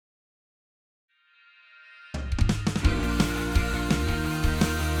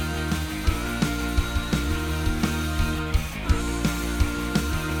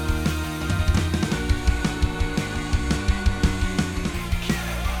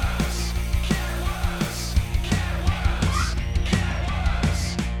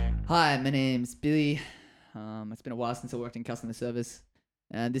Hi, my name's Billy. It's been a while since I worked in customer service.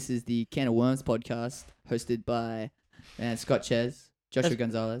 And this is the Can of Worms podcast hosted by Scott Ches, Joshua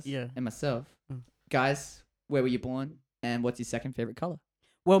Gonzalez, and myself. Guys, where were you born and what's your second favorite color?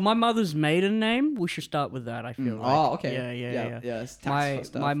 Well, my mother's maiden name, we should start with that, I feel like. Oh, okay. Yeah. It's tax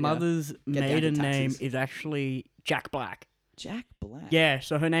stuff, My mother's Get down to maiden name taxes. is actually Jack Black. Jack Black. Yeah,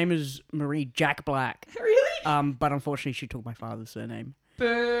 so her name is Marie Jack Black. Really? But unfortunately she took my father's surname.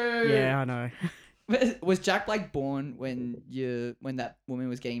 Boo. Yeah, I know. Was Jack Black born when that woman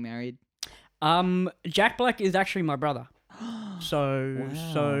was getting married? Jack Black is actually my brother. So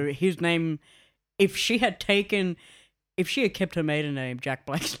Wow. his name, if she had kept her maiden name, Jack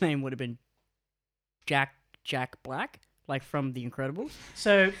Black's name would have been Jack Black, like from The Incredibles.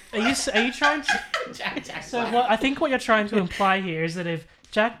 So are you trying to? Jack So Black. I think what you're trying to imply here is that if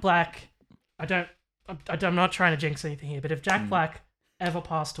Jack Black, I'm not trying to jinx anything here, but if Jack Black ever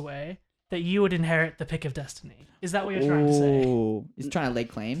passed away, that you would inherit the pick of destiny. Is that what you're trying to say? Ooh. He's trying to lay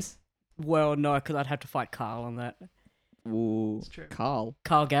claims. Well, no, because I'd have to fight Carl on that. Ooh. It's true. Carl.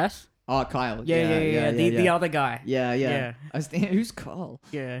 Carl Gass? Oh, Kyle. Yeah. The other guy. Yeah. Yeah. I was thinking, who's Carl?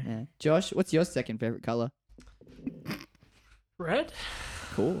 Yeah. Yeah. Josh, what's your second favorite color? Red?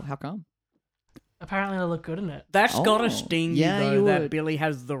 Cool. How come? Apparently I look good in it. That's gotta Oh, sting yeah, you, you that would. Billy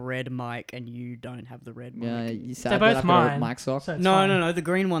has the red mic and you don't have the red mic. Yeah, you sad They're that both I've got a mine. mic sock. So it's No, fine. no, the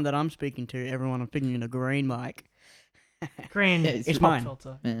green one that I'm speaking to, everyone, I'm speaking in a green mic. Green. Yeah, it's It's mine.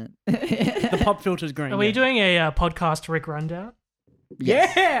 filter. Man. The pop filter's green. Are we yeah. doing a podcast Rick rundown?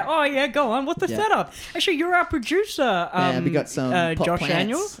 Yes. Yeah! Oh, yeah, go on. What's the Yeah. setup? Actually, you're our producer. And we got some pot Josh plants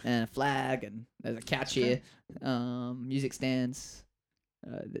Daniels. and a flag, and there's a couch here. Music stands.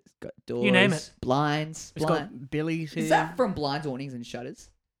 It's got doors. You name it. Blinds. It's got Billy's here. Is that from blinds, awnings, and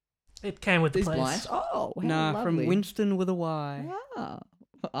shutters? It came with the These place. blinds? Oh, how Nah, lovely. from Winston with a Y. Wow.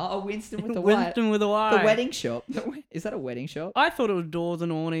 Oh, Winston with the Winston with a Y. The wedding shop. Is that a wedding shop? I thought it was doors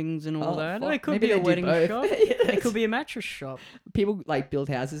and awnings and all Oh, that. fuck. It could Maybe be a they do wedding both. shop. Yes. It could be a mattress shop. People like build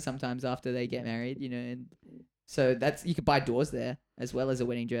houses sometimes after they get married, and so you could buy doors there as well as a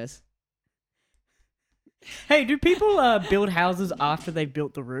wedding dress. Hey, do people build houses after they've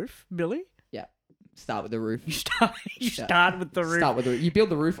built the roof, Billy? Start with the roof. You start Yeah. start with the roof. Start with the you build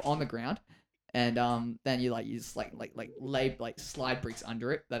the roof on the ground, and then you just lay slide bricks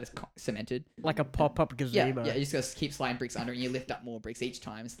under it that is cemented. Like a pop-up gazebo. Yeah. You just gotta keep sliding bricks under, and you lift up more bricks each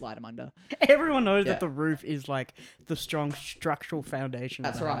time and slide them under. Everyone knows Yeah. that the roof is like the strong structural foundation of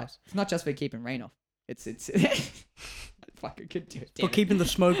That's the right. house. It's not just for keeping rain off. It's fucking could do it. For keeping the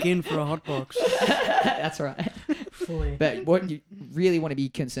smoke in for a hot box. That's right. Fully. But what you really want to be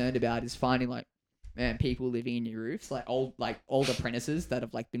concerned about is finding people living in your roofs, old apprentices that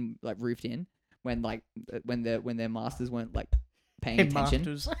have been roofed in when their masters weren't paying Hey, attention.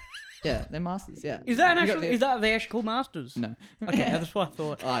 masters. Yeah, they're masters. Yeah. Is that You got actually? Is that they actually called masters? No. Okay, that's what I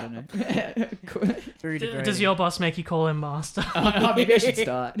thought. I don't know. Cool. Very degrading. Does your boss make you call him master? Oh, maybe I should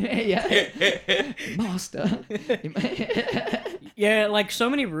start. Yeah. Master. Yeah, so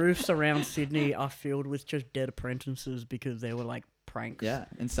many roofs around Sydney are filled with just dead apprentices because they were pranks. Yeah,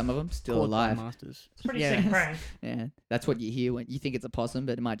 and some of them still caught by alive. masters. Pretty Yeah. sick prank. Yeah, that's what you hear when you think it's a possum,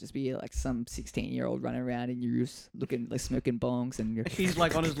 but it might just be some 16-year-old running around in your roofs, looking smoking bongs, and you're He's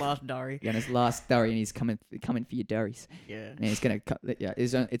on his last diary. on his last durry, and he's coming for your durries, Yeah. and he's gonna cut. Yeah,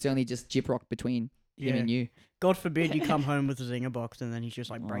 it's only just gyprock between him Yeah. and you. God forbid you come home with a zinger box and then he just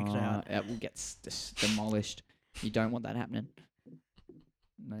breaks out. It will get demolished. You don't want that happening.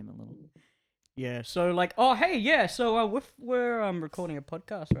 Not even a little. Yeah. So oh hey yeah. So we're recording a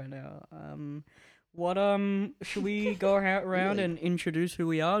podcast right now. What should we go around Really? and introduce who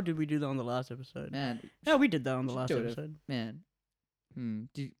we are? Did we do that on the last episode? Man, No, we did that on the should last do it. episode. man.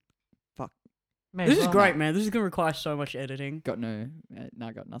 May This as is well. great, man. This is gonna require so much editing. Got no. No,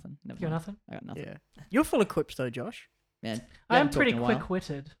 I got nothing. Never You got mind. nothing? I got nothing. Yeah. You're full of quips though, Josh. Man, we I am haven't talked pretty in a while.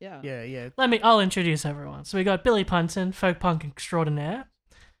 quick-witted. Yeah. Yeah. I'll introduce everyone. So we got Billy Punton, folk punk extraordinaire.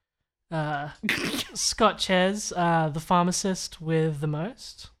 Scott Ches, the pharmacist with the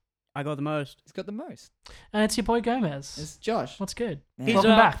most. I got the most. He's got the most. And it's your boy Gomez. It's Josh. What's good? Man. He's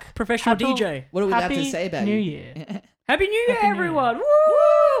Welcome a back. professional Happy- DJ. What are we allowed to Happy say about New you? Year. Happy New Year, Happy New Year. everyone!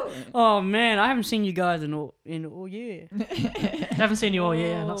 Woo! Oh man, I haven't seen you guys in all year. Haven't seen you all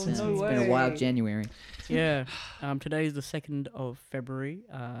year, not Oh, since no It's we- been a wild way. January. Yeah. Today is the 2nd of February.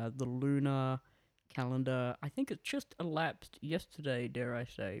 The lunar calendar, I think it just elapsed yesterday, dare I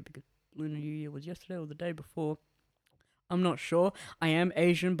say, because Lunar New Year was yesterday or the day before. I'm not sure. I am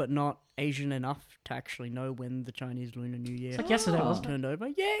Asian, but not Asian enough to actually know when the Chinese Lunar New Year It's like yesterday, Oh. wasn't it? turned over.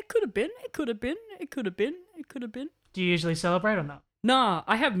 Yeah, it could have been. It could have been. It could have been. It could have been. Do you usually celebrate or not? Nah,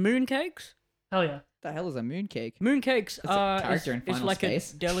 I have mooncakes. Hell yeah. The hell is a mooncake? Mooncakes It's a character in it's Final like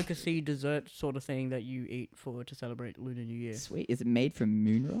Space. a delicacy dessert sort of thing that you eat to celebrate Lunar New Year. Sweet. Is it made from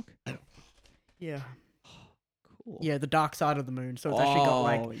moon rock? Yeah. Cool. Yeah, the dark side of the moon. So it's actually got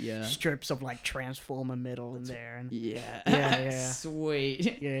like yeah. strips of like transformer metal in there. And Yeah. Yeah.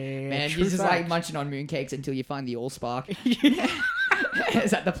 Sweet. yeah. Man, true you're just like fact. munching on mooncakes until you find the allspark.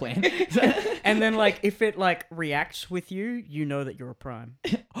 Is that the plan? And then like if it like reacts with you, you know that you're a prime.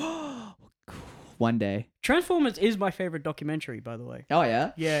 One day. Transformers is my favorite documentary, by the way. Oh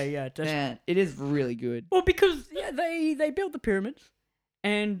yeah. Yeah. Man, it is really good. Well, because they built the pyramids,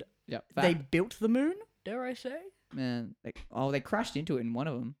 and Yep. they built the moon. Dare I say? Man, they crashed into it in one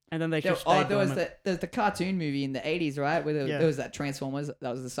of them. And then they just there stayed was dormant. there's the cartoon movie in the 80s, right? Where Yeah. there was that Transformers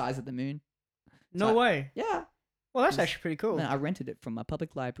that was the size of the moon. No So- way. Yeah. Well, that's actually pretty cool. Man, I rented it from my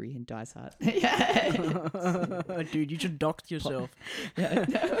public library in Dysart. Yeah. Dude, you should dox yourself. Yeah.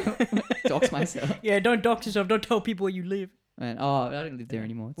 Dox myself. Yeah, don't dox yourself. Don't tell people where you live. Man, I don't live there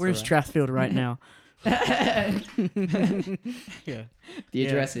anymore. It's We're in all Strathfield right now. right. Yeah. The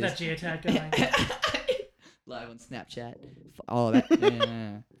address That is geotag going. live on Snapchat. Oh, that.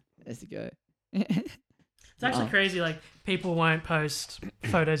 Yeah. There's the go. It's actually crazy. Like, people won't post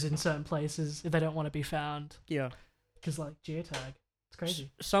photos in certain places if they don't want to be found. Yeah. Because, like, geotag. It's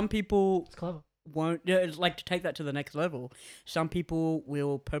crazy. Some people It's clever. won't. Yeah, it's like to take that to the next level. Some people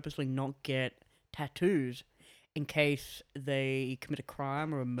will purposely not get tattoos in case they commit a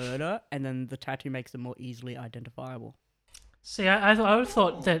crime or a murder, and then the tattoo makes them more easily identifiable. See, I would have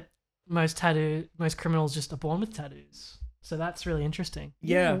thought that most criminals just are born with tattoos. So that's really interesting.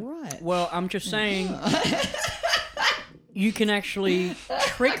 Yeah. Right. Well, I'm just saying, you can actually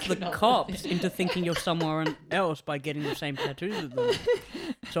trick the cops into thinking you're someone else by getting the same tattoos as them.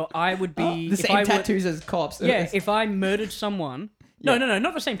 So I would be the if same I were- tattoos as cops. Yeah, if I murdered someone. Yeah. No,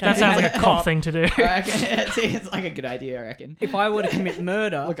 not the same tattoo. That sounds as like a cop thing to do. I reckon, see, it's like a good idea, I reckon. If I were to commit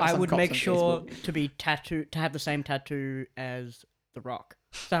murder, Look up I some would cops make on sure Facebook. to have the same tattoo as The Rock.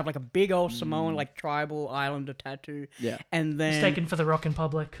 So have like a big old Samoan, like tribal islander tattoo, Yeah. and then Mistaken for the rock in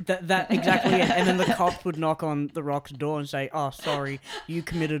public. that exactly it. And then the cops would knock on The Rock's door and say, "Oh, sorry, you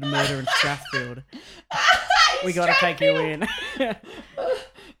committed a murder in Strathfield. We gotta take you in."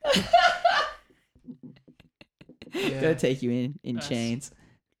 Gotta take you in Nice. chains.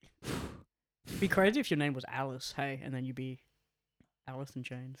 Be crazy if your name was Alice, hey, and then you'd be Alice in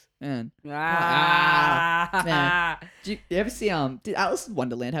Chains. Man. Ah, Did you ever see did Alice in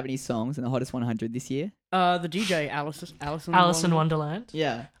Wonderland have any songs in the Hottest 100 this year? The DJ Alice Alice in Wonderland.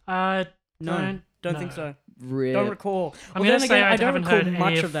 Yeah. No. Don't think so. Really? Don't recall. I'm Well, gonna then say again, I I don't haven't recall heard any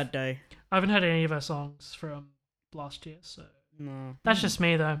much of- of that day. I haven't heard any of her songs from last year, so No. that's just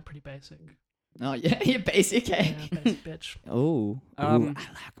me though. I'm pretty basic. Oh yeah, you're basic, eh? Yeah, basic bitch. Oh.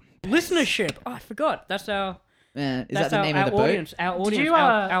 Listenership. Oh, I forgot. That's our. Man, is That's that the name our of the boat? audience. Our audience. you,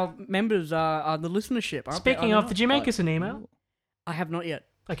 our members are the listenership. Aren't they? Speaking Are of, they did you not? make us an email? I have not yet.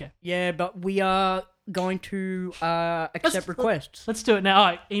 Okay, Yeah, but we are going to accept requests. let's do it now. All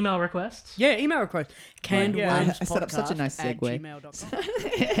right, email requests. Yeah, email requests. Canned Yeah. Worms I set up such a nice podcast segue. at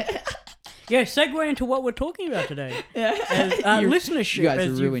gmail.com. Yeah, segue into what we're talking about today. Yeah. Listenership. You guys as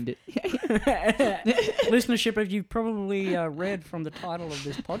you've- ruined it. Listenership, as you've probably read from the title of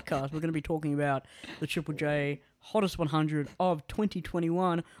this podcast, we're going to be talking about the Triple J Hottest 100 of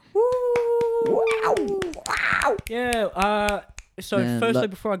 2021. Woo! Wow. Yeah. So, Man, firstly,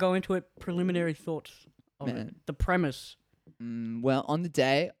 before I go into it, preliminary thoughts of it. Man. The premise. Well, on the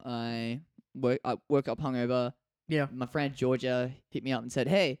day I woke up hungover. Yeah. My friend Georgia hit me up and said,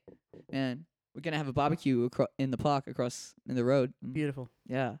 "Hey, man, we're gonna have a barbecue in the park across in the road." Beautiful.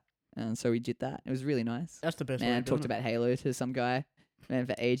 Yeah. And so we did that. It was really nice. That's the best way Man, of doing talked it. about Halo to some guy, man,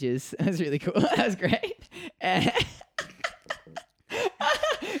 for ages. It was really cool. That was great.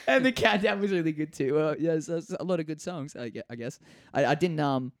 And the countdown was really good too. Yeah, so it's a lot of good songs. I guess. I didn't.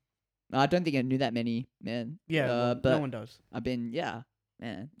 I don't think I knew that many, man. Yeah, well, but no one does. I've been,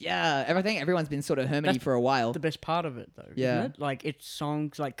 man. Yeah, everyone's been sort of hermity That's for a while. The best part of it, though, Yeah. isn't it? Like, it's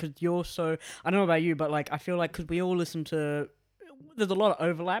songs, like, because you're so... I don't know about you, but, like, I feel like because we all listen to... There's a lot of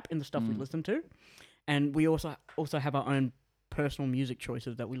overlap in the stuff we listen to. And we also have our own personal music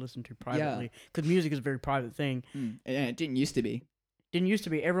choices that we listen to privately. Because music is a very private thing. Yeah, it didn't used to be. Didn't used to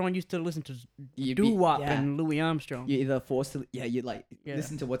be. Everyone used to listen to You'd be- doo-wop yeah. and Louis Armstrong. You're either forced to, you like Yeah.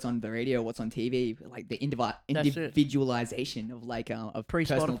 listen to what's on the radio, what's on TV, like the it. individualization of like of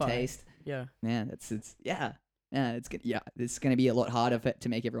personal Pre-Spotify. taste. Yeah. Man, it's it's good. Yeah, it's gonna be a lot harder to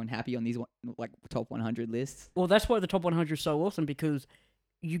make everyone happy on these like top 100 lists. Well, that's why the top 100 is so awesome, because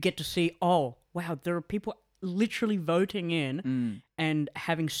you get to see, oh, wow, there are people literally voting in and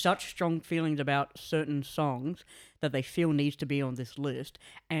having such strong feelings about certain songs that they feel needs to be on this list,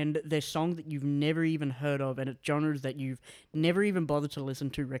 and there's songs that you've never even heard of, and it's genres that you've never even bothered to listen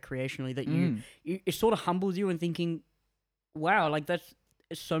to recreationally, that it sort of humbles you and thinking, wow, like that's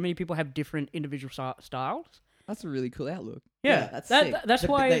so many people have different individual styles. That's a really cool outlook. Yeah, that's sick. That's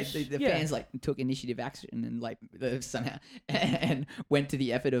why the fans like took initiative action and like somehow and went to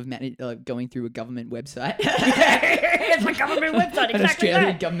the effort of going through a government website. It's a government website, exactly an Australian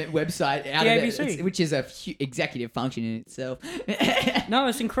that. government website out The of ABC. it, which is a executive function in itself. No,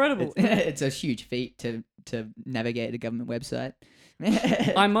 it's incredible. It's a huge feat to navigate a government website.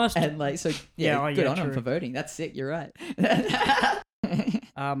 I must. And like so, good on them for voting. That's sick. You're right.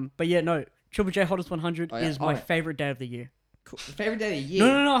 But yeah, no. Triple J Hottest 100 is my favorite day of the year. Cool. Favorite day of the year?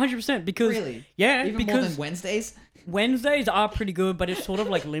 No, 100%. Because really, yeah, even because more than Wednesdays. Wednesdays are pretty good, but it's sort of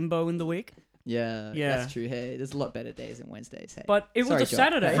like limbo in the week. Yeah, that's true. Hey, there's a lot better days than Wednesdays. Hey, but it was a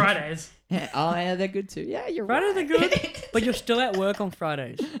Saturday. Fridays. Oh yeah, they're good too. Yeah, you're Fridays right. are good, but you're still at work on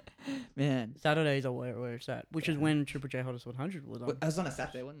Fridays. Man, Saturdays are where it's at, which is when Triple J Hottest 100 was on. It was on a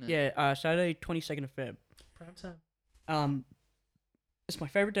Saturday, wasn't it? Yeah, Saturday 22nd of Feb. Prime time. It's my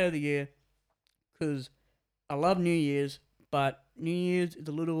favorite day of the year because I love New Year's, but New Year's is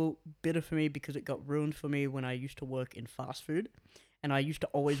a little bitter for me because it got ruined for me when I used to work in fast food. And I used to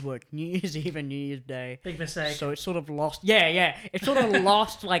always work New Year's Eve and New Year's Day. Big mistake. So it sort of lost... Yeah. It sort of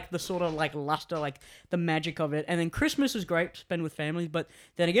lost, like, the sort of, like, luster, like, the magic of it. And then Christmas is great to spend with families. But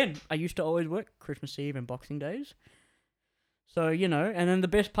then again, I used to always work Christmas Eve and Boxing Days. So, you know. And then the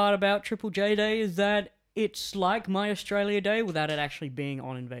best part about Triple J Day is that it's like my Australia Day without it actually being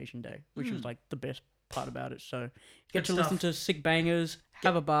on Invasion Day. Which is, like, the best part about it. So, get to listen to sick bangers,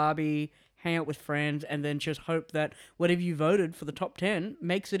 have a barbie... hang out with friends, and then just hope that whatever you voted for the top 10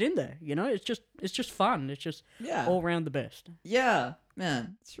 makes it in there. You know, it's just fun. It's just all around the best. Yeah,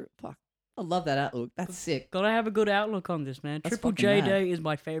 man. Fuck. I love that outlook. That's sick. Gotta have a good outlook on this, man. That's Triple J mad. Day is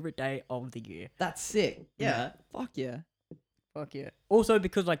my favorite day of the year. That's sick. Yeah. Fuck yeah. Fuck yeah. Also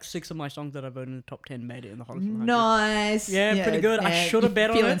because like 6 of my songs that I voted in the top 10 made it in the Hottest 100. Nice. Yeah, pretty good. I should have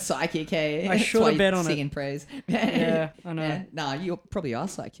bet on it. Feeling psychic, hey? I should have bet on it. Singing praise. Yeah, I know. Yeah. Nah, you probably are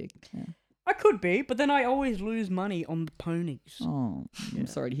psychic. Yeah. I could be, but then I always lose money on the ponies. Oh, I'm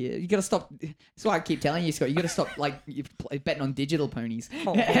sorry to hear. You gotta stop. That's why I keep telling you, Scott. You gotta stop like betting on digital ponies.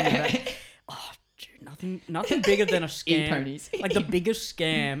 Oh, dude, nothing bigger than a scam. E-ponies. Like the biggest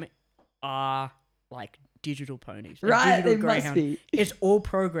scam are like digital ponies. Right, digital they must be. It's all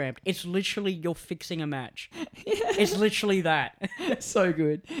programmed. It's literally you're fixing a match. It's literally that. So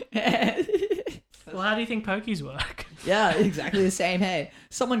good. Well, how do you think pokies work? Yeah, exactly the same. Hey,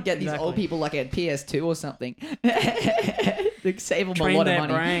 someone get these old people like a PS2 or something. Like, save them Train a lot their of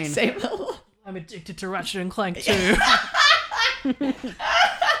money. brain. Save them a lot. I'm addicted to Ratchet and Clank too.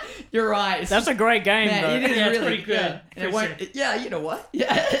 You're right. That's a great game, Man, though. it is Yeah, it's really pretty good. Yeah. And it won't, yeah, you know what?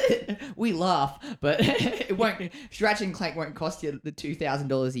 Yeah, we laugh, but it won't. Ratchet and Clank won't cost you the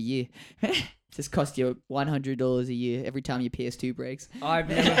 $2,000 a year. Just cost you $100 a year every time your PS2 breaks. I've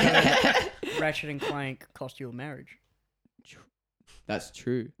never heard Ratchet and Clank cost you a marriage. That's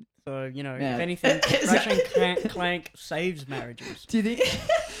true. So, you know, Yeah. if anything, Ratchet and Clank saves marriages. Do you think?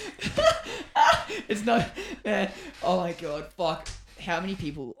 It's not. Oh my god! Fuck. How many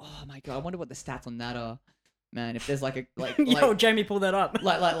people? Oh my god! I wonder what the stats on that are. Man, if there's like Yo, Jamie, pull that up.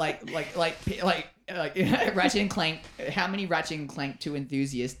 like Ratchet and Clank. How many Ratchet and Clank 2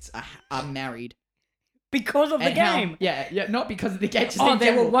 enthusiasts are married? Because of the And how- game. Yeah, not because of the game. Just Oh, in they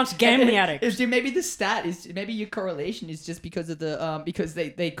were general. once gambling addicts. Maybe the stat is maybe your correlation is just because of the because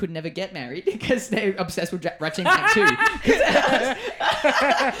they could never get married because they're obsessed with Ratchet and Clank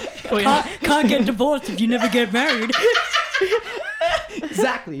 2. Can't get divorced if you never get married.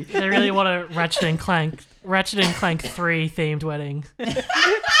 Exactly. They really want a Ratchet and Clank 3 themed wedding.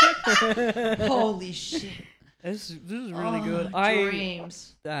 Holy shit. This is really good.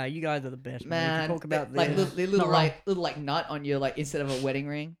 Dreams. You guys are the best, Man, We can talk about like this. little nut on your like instead of a wedding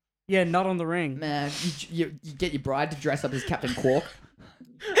ring. Yeah, not on the ring. Man, you get your bride to dress up as Captain Quark.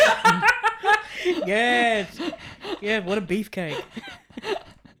 Yes. Yeah, what a beefcake.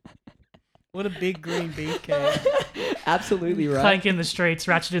 What a big green beefcake. Absolutely right. Clank in the streets,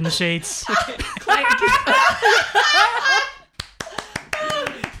 Ratchet in the sheets.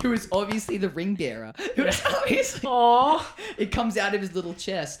 Who is obviously the ring bearer. Who is obviously. Aww. It comes out of his little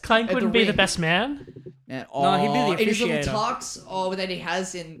chest. Clank at wouldn't be the ring. best man. Man, No, he'd be the in his little officiator. tux, that he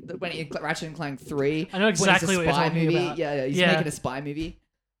has in Ratchet and Clank 3. I know exactly when what it's a you're spy talking movie. about. Yeah, he's Yeah. making a spy movie.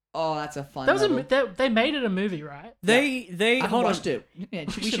 Oh, that's a fun. That was level. they made it a movie, right? They I hold on. watched it. Yeah,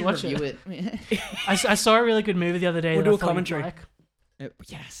 we should watch review it. I saw a really good movie the other day. We'll that do I a thought you'd commentary. like.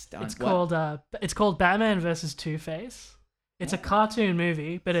 Yes, done. It's called Batman versus Two-Face. It's a cartoon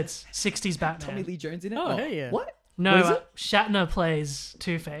movie, but it's 60s Batman. Tommy Lee Jones in it. Oh, hey, yeah. What? No, What is it? Shatner plays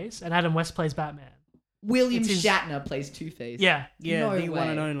Two-Face and Adam West plays Batman. William It's his- Shatner plays Two-Face. Yeah, Yeah, No the one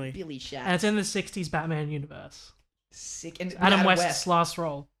and way. only. Billy Shatner. and it's in the 60s Batman universe. Sick. And Adam West's last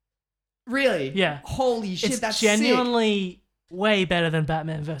role. Really? Yeah. Holy shit, It's that's genuinely way better than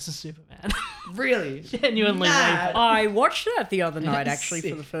Batman versus Superman. sick. Really? Genuinely way Mad. better. I watched that the other night, actually,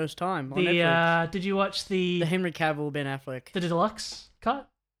 Sick. for the first time on Netflix. Did you watch The the Henry Cavill, Ben Affleck. deluxe cut?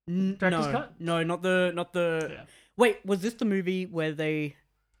 Director's no, cut? no, not the. Yeah. Wait, was this the movie where they,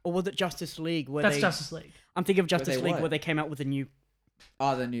 or was it Justice League? Where That's they? Justice League. I'm thinking of Justice they League what? where they came out with a new.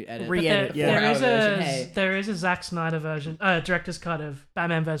 Oh, the new edit. Re- Re-edit, yeah. There is 4 hour version, hey. there is a Zack Snyder version, director's cut of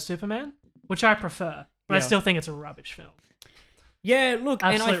Batman vs Superman, which I prefer, but I Yeah. still think it's a rubbish film. Yeah, look,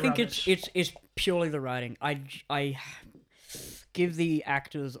 and I Absolute think rubbish. it's purely the writing. I give the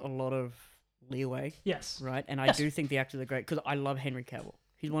actors a lot of leeway, Yes. right? And I Yes. do think the actors are great because I love Henry Cavill.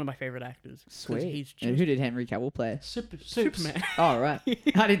 He's one of my favorite actors. 'Cause Sweet. He's And just who did Henry Cavill play? Superman. Oh, right.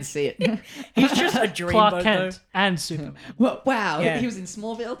 I didn't see it. He's just a dreamboat, Clark Kent and Superman. Well, wow, Yeah. he was in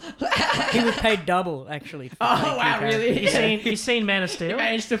Smallville. though. He was paid double, actually. for Oh, playing wow, two really? characters. You seen Man of He Steel?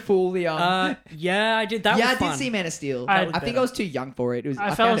 managed to fool the Yeah, I did. That yeah, was I fun. did see Man of Steel. I- I, was think better. I was too young for it. I I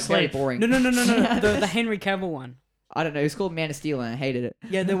fell found it very asleep. boring. No. The Henry Cavill one. I don't know. It was called Man of Steel, and I hated it.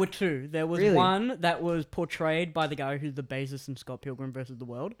 Yeah, there were two. There was Really? one that was portrayed by the guy who's the bassist in Scott Pilgrim versus the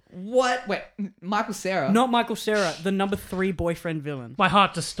World. What? Wait, Michael Cera? Not Michael Cera, the number 3 boyfriend villain. My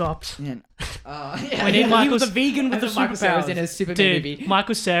heart just stopped. Man. Yeah, We need yeah. He Michael was a C- vegan with the Michael Cera was in superpowers. a Superman Dude, movie.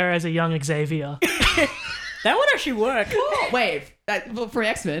 Michael Cera as a young Xavier. That would actually work. Oh, wait, for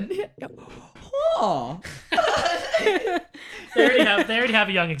X-Men? Oh. They already have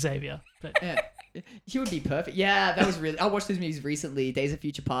a young Xavier. But Yeah. He would be perfect. Yeah, that was really. I watched those movies recently. Days of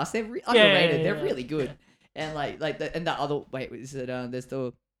Future Past. They're yeah, underrated. yeah, They're yeah. really good. And and the other. Wait, is it? There's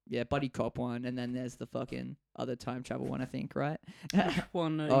the buddy cop one, and then there's the fucking other time travel one. I think, right? Which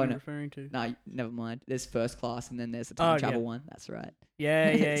one are Oh, you no. referring to? No, never mind. There's First Class, and then there's the time Oh, travel yeah. one. That's right.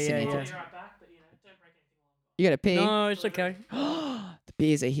 Yeah. Semantics. You gotta pee. No, it's okay. The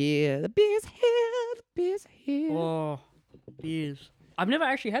beers are here. The beers are here. The beers are here. Oh, beers. I've never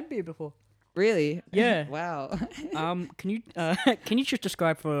actually had beer before. Really? Yeah. Wow. Can you just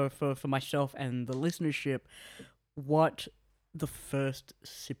describe for myself and the listenership what the first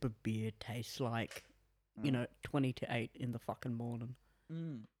sip of beer tastes like? Oh. You know, 20 to 8 in the fucking morning.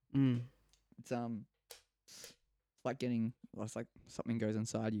 Mm. It's like getting. Well, it's like something goes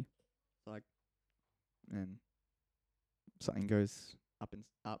inside you. It's like, and something goes up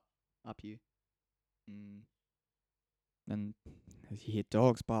you. And you hear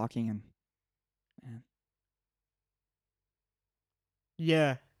dogs barking and.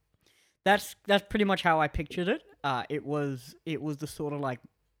 Yeah, that's pretty much how I pictured it. It was the sort of like,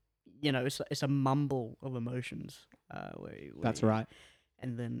 you know, it's a mumble of emotions. That's right.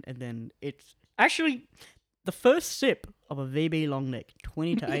 And then it's actually the first sip of a VB long neck,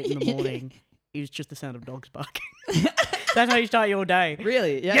 20 to 8 in the morning, is just the sound of dogs barking. That's how you start your day.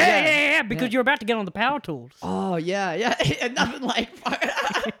 Really? Yeah, because Yeah. you're about to get on the power tools. Oh yeah. And nothing like.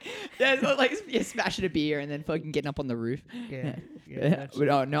 There's like you're smashing a beer and then fucking getting up on the roof. That's But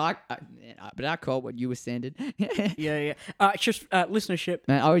oh no, but I caught what you were standard. yeah. It's just listenership.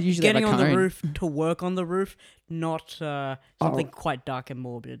 Man, I would usually Getting have on a the cone. roof to work on the roof, not something quite dark and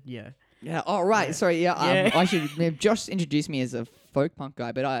morbid. Yeah. Yeah. Oh right. Yeah. Sorry. Yeah. Yeah. I should. Josh introduced me as a folk punk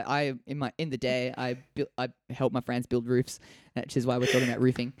guy, but I in the day I helped my friends build roofs, which is why we're talking about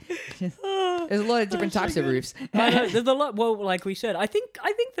roofing. There's a lot of different types of roofs. I know, there's a lot. Well, like we said, I think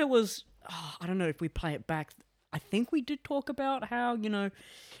there was. I don't know if we play it back. I think we did talk about how, you know,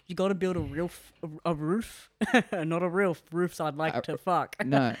 you got to build a roof, not a roofs I'd like to fuck.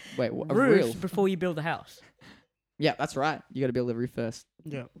 No, wait, a roofs roof. before you build the house. Yeah, that's right. You got to build a roof first,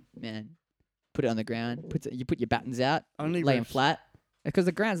 Yeah. man. Put it on the ground. You put your battens out, Only lay them roofs. flat, because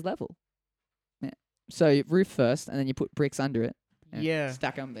the ground's level. Yeah. So you roof first, and then you put bricks under it. Yeah.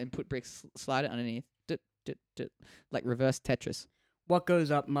 Stack them and put bricks, slide it underneath. Like reverse Tetris. What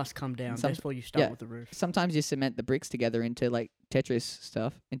goes up must come down. Some- Therefore, you start yeah. with the roof. Sometimes you cement the bricks together into like Tetris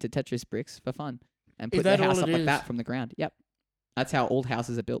stuff, into Tetris bricks for fun, and Is put the that house all up it like is? that from the ground. Yep. That's how old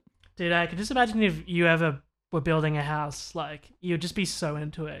houses are built. Dude, I can just imagine if you ever were building a house, like you'd just be so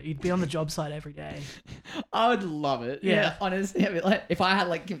into it. You'd be on the job site every day. I would love it. Yeah. Honestly, I mean, like if I had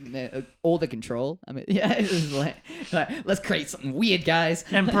like all the control, I mean, yeah, it was like let's create something weird, guys.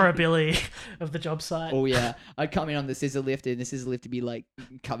 Emperor Billy of the job site. Oh yeah, I'd come in on the scissor lift, and the scissor lift would be like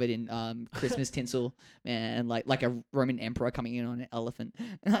covered in Christmas tinsel, and like a Roman emperor coming in on an elephant,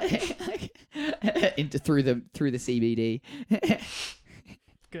 into through the CBD.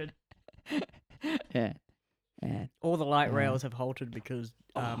 Good. Yeah. Yeah. All the light rails have halted because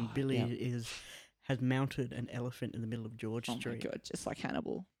Billy yeah. has mounted an elephant in the middle of George Street. Oh my god, just like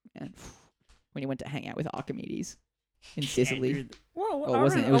Hannibal. And when he went to hang out with Archimedes in Sicily. Dude. Well, Oh, it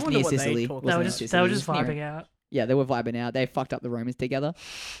wasn't. It was near Sicily. They were Wasn't just Sicily. vibing out. Yeah, they were vibing out. They fucked up the Romans together.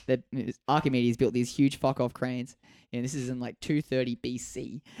 Archimedes built these huge fuck off cranes, and this is in like 230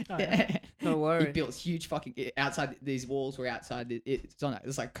 BC. Oh, yeah. No worry. He built huge fucking outside. These walls were outside.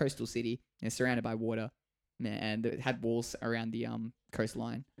 It's like coastal city, and it's surrounded by water, and it had walls around the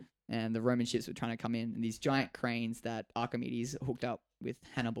coastline. And the Roman ships were trying to come in, and these giant cranes that Archimedes hooked up with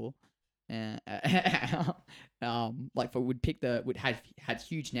Hannibal. Like had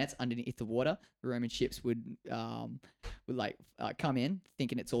huge nets underneath the water. The Roman ships would come in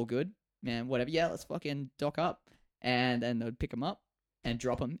thinking it's all good, man. Whatever, yeah, let's fucking dock up, and then they'd pick them up and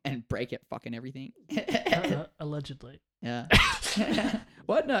drop them and break it, fucking everything. Allegedly. Yeah.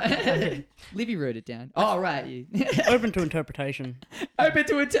 What? No. Livy wrote it down. Oh right. Open to interpretation. Open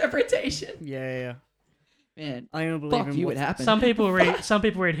to interpretation. Yeah. Man, I don't believe fuck you. What happened? Some people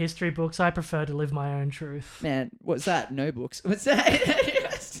read history books. I prefer to live my own truth. Man, what's that? No books. What's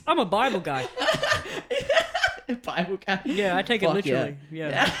that? I'm a Bible guy. Bible guy. Yeah, I take it literally.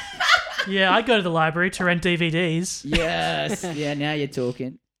 Yeah. Yeah, I go to the library to rent DVDs. Yes. Yeah, now you're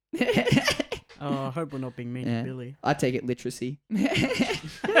talking. Oh, I hope we're not being mean to Billy. I take it literacy.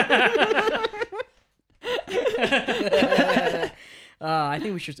 I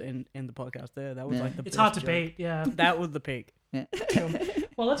think we should end the podcast there. That was like the It's best hard to joke. beat, yeah. That was the peak. Cool.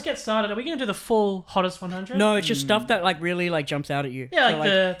 Well, let's get started. Are we going to do the full hottest 100? No, it's just stuff that like really like jumps out at you. Yeah, So,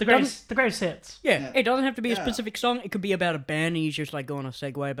 like the greatest hits. Yeah, it doesn't have to be a Yeah. specific song. It could be about a band, and you just like go on a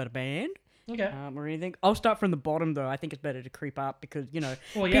segue about a band, Okay. or anything. I'll start from the bottom though. I think it's better to creep up because Well,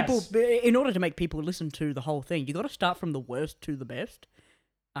 people. yes. In order to make people listen to the whole thing, you got to start from the worst to the best.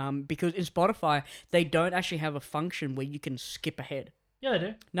 Because in Spotify they don't actually have a function where you can skip ahead. Yeah, they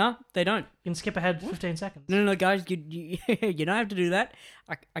do. No, they don't. You can skip ahead 15 seconds. No, guys, you you don't have to do that.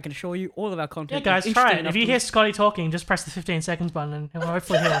 I can assure you, all of our Yeah, content. guys, is try interesting it. enough If you to hear Scotty talking, just press the 15 seconds button and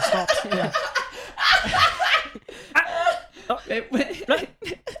hopefully he'll stop. Yeah.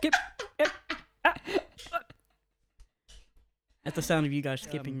 At the sound of you guys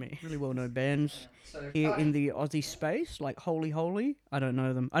skipping me. Really well-known bands here in the Aussie space, like Holy Holy. I don't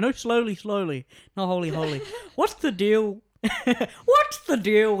know them. I know Slowly, not Holy Holy. What's the deal? What's the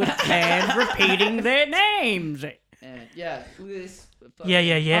deal with bands repeating their names? Yeah, this.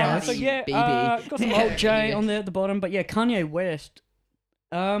 Yeah. So yeah, got some old J on there at the bottom, but yeah, Kanye West.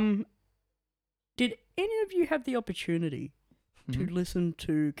 Did any of you have the opportunity to listen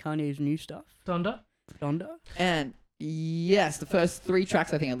to Kanye's new stuff? Donda? And yes, the first 3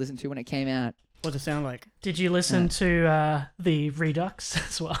 tracks I think I listened to when it came out. What does it sound like? Did you listen to the Redux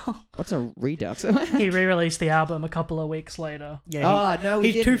as well? What's a Redux? He re-released the album a couple of weeks later. Yeah, no,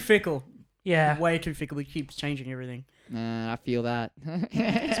 he's too fickle. Yeah. Way too fickle. He keeps changing everything. I feel that.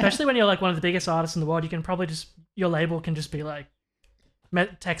 Especially when you're like one of the biggest artists in the world, you can probably your label can just be like,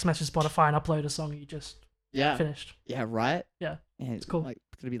 text message Spotify and upload a song you just finished. Yeah, right? Yeah. It's cool. Like,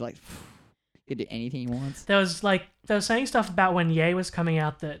 it's going to be like, he can do anything he wants. They were saying stuff about when Ye was coming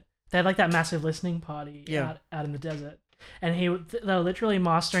out that they had like that massive listening party out in the desert. And they were literally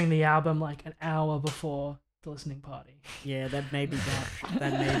mastering the album like an hour before the listening party. Yeah, that may be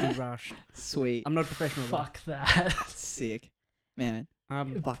rushed. Sweet. I'm not professional. Fuck that. Sick. Man.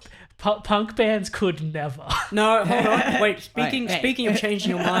 Fuck. Punk bands could never. No, hold on. Wait, speaking of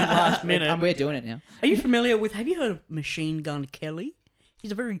changing your mind last minute. We're doing it now. Are you familiar with, have you heard of Machine Gun Kelly?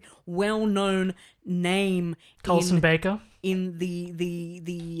 He's a very well-known name. Colson Baker. In the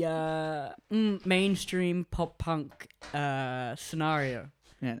mainstream pop punk scenario.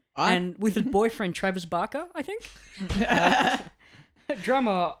 Man, and with his boyfriend Travis Barker, I think.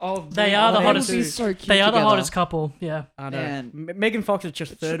 Drummer of they are the hottest. So cute they are together. the hottest couple. Yeah. I know. And Megan Fox is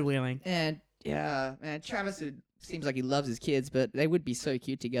just third wheeling. And yeah, man, Travis seems like he loves his kids, but they would be so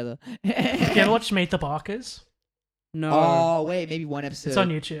cute together. Have you ever watched Meet the Barkers? No. Oh wait, maybe one episode. It's on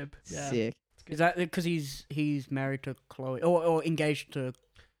YouTube. Yeah. Sick. Is that because he's married to Chloe or engaged to?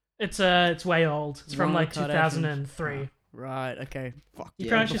 It's way old. It's from like 2003. Right. Okay. Fuck You yeah.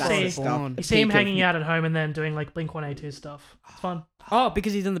 pretty much just that's see- the stuff. You The see him peak of- hanging out at home and then doing like Blink-182 stuff. It's fun. Oh,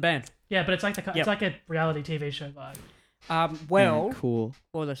 because he's in the band. Yeah, but it's like Yep. it's like a reality TV show vibe. Well, Yeah, cool.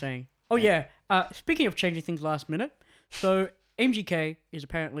 what was I saying? Oh yeah. Speaking of changing things last minute, so MGK is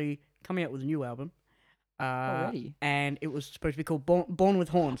apparently coming out with a new album. Already? And it was supposed to be called Born with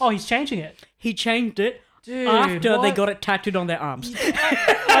Horns. Oh, he's changing it. He changed it Dude, after they what? got it tattooed on their arms. Dude,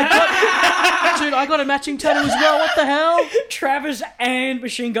 I got a matching tattoo as well. What the hell? Travis and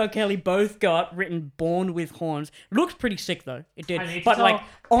Machine Gun Kelly both got written "Born with Horns." Looks pretty sick though. It did, I need to but like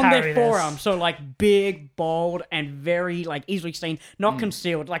on parody their this. forearm, so like big, bold, and very like easily seen, not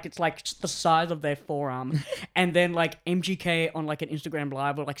concealed. Like it's like the size of their forearm, and then like MGK on like an Instagram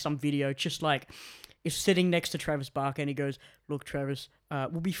live or like some video, just like is sitting next to Travis Barker, and he goes, "Look, Travis,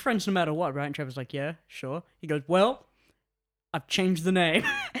 we'll be friends no matter what, right?" And Travis like, "Yeah, sure." He goes, "Well, I've changed the name,"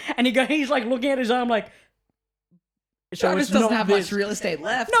 and he's like looking at his arm like. So Travis it's doesn't not have this. much real estate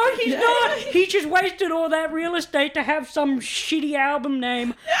left. No, he's not. He just wasted all that real estate to have some shitty album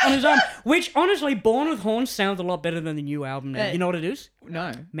name on his arm. Which, honestly, Born with Horns sounds a lot better than the new album name. Hey. You know what it is?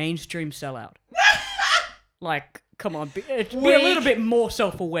 No. Mainstream Sellout. Like, come on, be a little bit more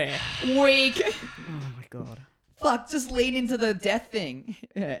self-aware. Weak. Oh my god. Fuck, just lean into the death thing.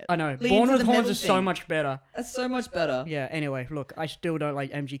 I know. Lean Born into with the Horns metal is so thing. much better. That's so much better. Yeah. Anyway, look, I still don't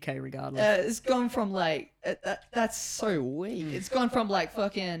like MGK regardless. It's gone from like that's so weak. It's gone from like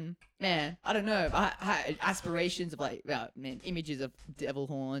fucking man. I don't know. I had aspirations of like images of devil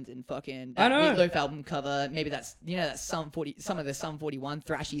horns and fucking I that know. Meatloaf album cover. Maybe that's that's some of the Sum 41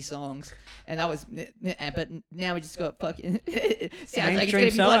 thrashy songs, and that was. But now we just got fucking. Sounds like it's gonna be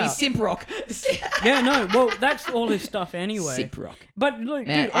Mainstream bloody sellout. simp rock. Yeah, no, well, that's all his stuff anyway. Simp rock. But look,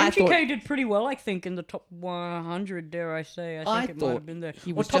 Man, dude, I MGK thought- did pretty well, I think, in the top 100, dare I say. I think I it might thought have been there.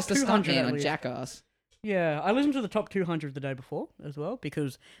 He Or was top just a 200 stuntman at on least. Jackass. Yeah, I listened to the top 200 the day before as well,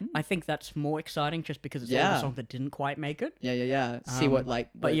 because I think that's more exciting just because it's all the Yeah. songs that didn't quite make it. Yeah. See what like.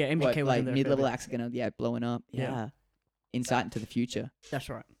 but yeah, MGK was in like there a mid-level fair acts are gonna blowing up. Yeah. Yeah. Insight into the future. That's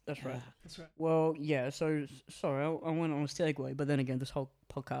right. That's right. That's right. Well, yeah, so, sorry, I went on a segue, but then again, this whole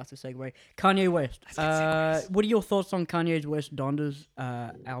podcast is segue. Kanye West. What are your thoughts on Kanye's West Donda's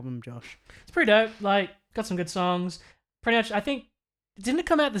album, Josh? It's pretty dope. Like, got some good songs. Pretty much, I think, didn't it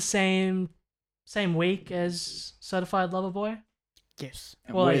come out the same week as Certified Lover Boy? Yes.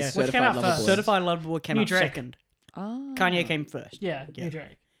 Well, What yeah. is Which came out Certified Lover first? Boy? Certified Lover Boy came New out Drake. second. Oh. Kanye came first. Yeah, Yeah. New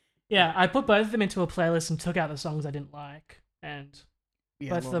Drake. Yeah, I put both of them into a playlist and took out the songs I didn't like, and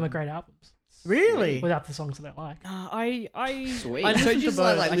Yeah, both of them are great albums. Really? Without the songs I don't like. I Sweet. I So listened just to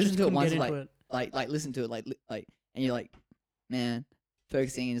both. like I listen just to it couldn't once, get into like it. listen to it like and you're like, man,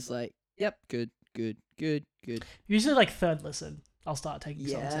 focusing and it's like, yep, good. Usually, like third listen, I'll start taking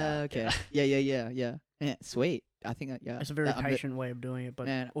songs Yeah, out. okay. Yeah, sweet. I think yeah. It's a very patient way of doing it, but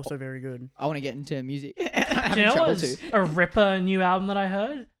Man, also very good. I want to get into music. Do I'm you know trouble what was too. a ripper new album that I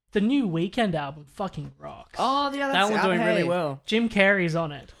heard? The new Weekend album fucking rocks. Oh, yeah, That that's one's out, doing really hey. well. Jim Carrey's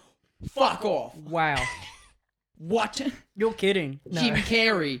on it. Fuck off. Wow. What? You're kidding. No. Jim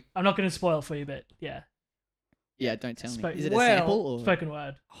Carrey. I'm not going to spoil it for you, but yeah, Yeah, don't tell Spoke- me. Is it a well, sample or? spoken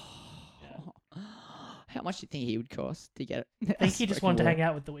word. How much do you think he would cost to get it? I think he just wanted to hang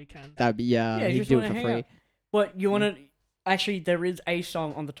out with The Weekend. That'd be Yeah, you he'd just do wanna it for hang free. out. But you want to... Actually, there is a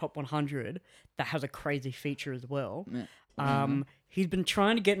song on the top 100 that has a crazy feature as well. Yeah. He's been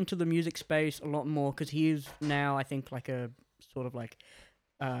trying to get into the music space a lot more because he is now, I think, like a sort of like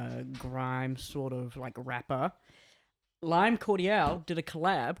grime sort of like rapper. Lime Cordial did a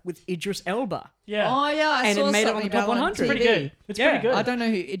collab with Idris Elba. Yeah, Oh yeah, I And it saw made it on something the top about 100. it's pretty TV. good. It's Yeah. pretty good. I don't know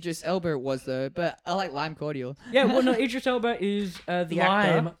who Idris Elba was though, but I like Lime Cordial. Yeah, well, no, Idris Elba is the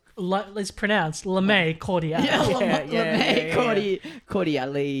Lime, actor. it's pronounced Lame Cordial. Yeah, Yeah, yeah,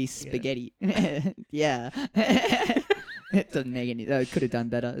 Cordiale spaghetti. Yeah. It doesn't make any. Could have done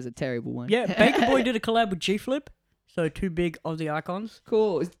better. It's a terrible one. Yeah, Baker Boy did a collab with G Flip. So two big Aussie icons.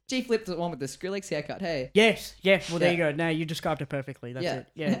 Cool. Is G Flip the one with the Skrillex haircut? Hey. Yes, yes. Well, there Yeah. you go. Now you described it perfectly. That's Yeah. it.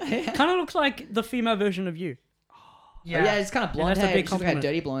 Yeah. Kind of looks like the female version of you. Yeah, it's kind of blonde that's a hair. big She's like a compliment.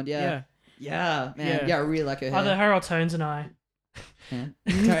 dirty blonde. Yeah. Yeah, man. Yeah. Yeah, I really like her hair. Either her or Tones and I. Yeah.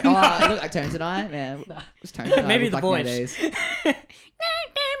 I look like Tones and I, man. Nah. What's Tones and I Maybe look the like voice. nowadays?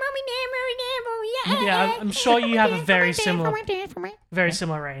 Yeah, I'm sure you have a very similar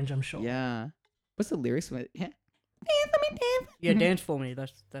range. I'm sure. Yeah. What's the lyrics with? Yeah. Yeah, dance for me.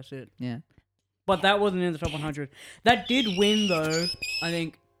 That's it. Yeah. But that wasn't in the top 100. That did win though. I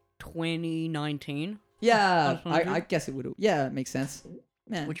think 2019. Yeah, That's what I I guess it would. Yeah, it makes sense.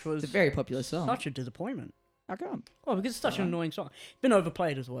 Man, Which was it's a very popular song. Such a disappointment. How come? Well, because it's such an annoying song. It's been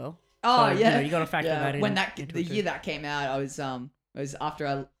overplayed as well. Oh So, yeah, you gotta factor that in. When into the it too. year that came out, it was after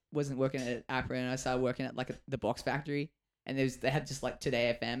I wasn't working at APRA and I started working at like the Box Factory, and they had just like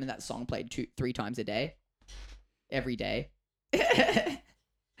Today FM, and that song played 2-3 times a day, every day.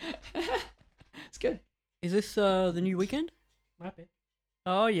 It's good. Is this the new weekend? Might be.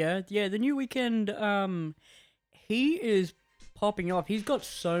 Oh yeah, the new weekend. He is popping off. He's got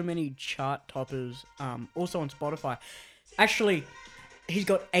so many chart toppers. Also on Spotify. Actually, he's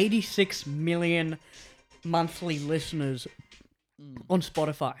got 86 million monthly listeners on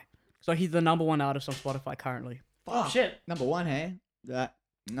Spotify. So he's the number one artist on Spotify currently. Oh shit! Number one, hey? That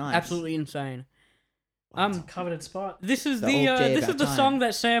nice. Absolutely insane. Coveted spot. This is The the old J this is about the time. song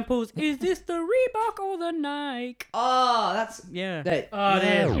that samples. Is this the Reebok or the Nike? Oh, that's Yeah. that. Oh,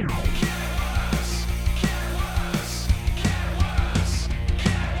 damn.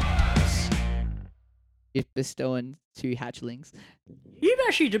 If bestowing 2 hatchlings. You've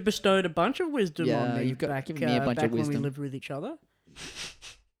actually bestowed a bunch of wisdom Yeah, on me you've back, given me a bunch back of when we wisdom. lived with each other.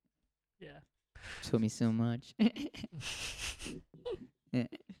 Yeah. Taught me so much. Yeah.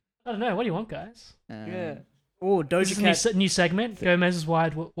 I don't know. What do you want, guys? Oh, This is Doja a Cat. new segment. Gomez's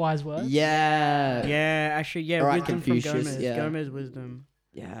wise words. Yeah. Yeah, actually, yeah, Alright, wisdom from Confucius, Gomez. yeah. Gomez wisdom.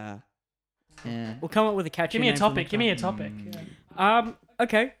 Yeah. Yeah. We'll come up with a catchy Give me a name for topic. next Give me a time. topic.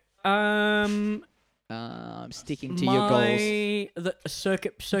 Okay. Sticking to your goals. The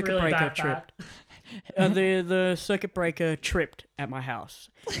circuit Really breaker bad tripped. The circuit breaker tripped at my house,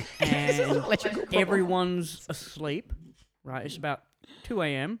 and Electrical problem. everyone's asleep. Right, it's about 2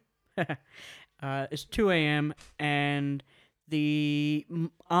 a.m. It's 2 a.m. and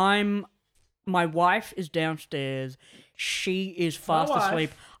my wife is downstairs. She is fast wife.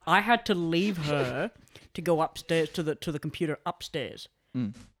 asleep. I had to leave her to go upstairs to the computer upstairs.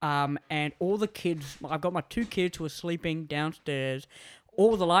 And all the kids, I've got my 2 kids who are sleeping downstairs.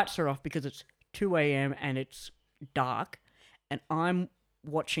 All the lights are off because it's 2 a.m. and it's dark, and I'm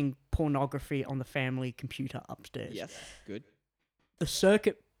watching pornography on the family computer upstairs. Yes. Good. The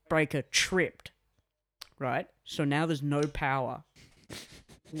circuit breaker tripped, right? So now there's no power.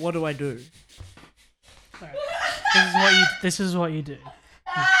 What do I do? This is what you do.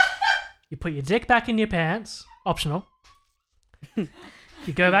 You put your dick back in your pants. Optional.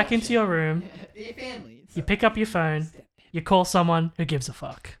 You go back into your room. Your family. You pick up your phone. You call someone who gives a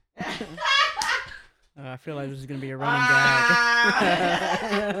fuck. I feel like this is going to be a running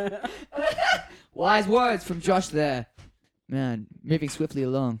gag. Wise words from Josh there. Man, moving swiftly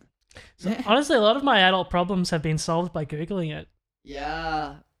along. Honestly, a lot of my adult problems have been solved by Googling it.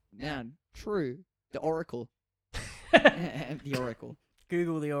 Yeah. Man, true. The Oracle. The Oracle.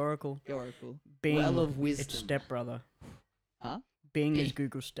 Google the Oracle. The Oracle. Bing, Well of wisdom. it's stepbrother. Huh? Bing is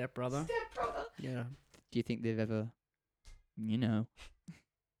Google's stepbrother. Stepbrother. Yeah. Do you think they've ever, you know?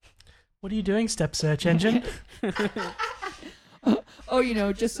 What are you doing, step search engine? Oh, you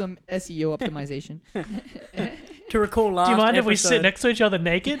know, just some SEO optimization. To recall last Do you mind if we episode, sit next to each other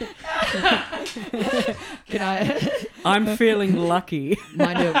naked? Can I? I'm feeling lucky.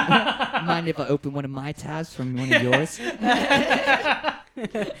 mind if I open one of my tabs from one of yours?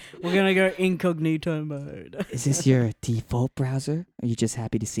 We're going to go incognito mode. Is this your default browser? Or are you just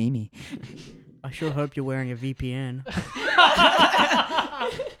happy to see me? I sure hope you're wearing a VPN.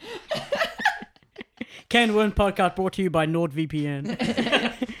 Can Win podcast brought to you by NordVPN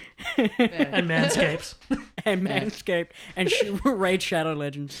And Manscaped. and Manscaped and Raid Shadow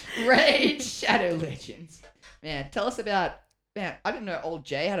Legends. Raid Shadow Legends. Man, tell us about. Man, I didn't know Old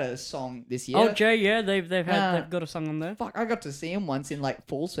Jay had a song this year. Oh, Jay, yeah, they've got a song on there. Fuck, I got to see him once in like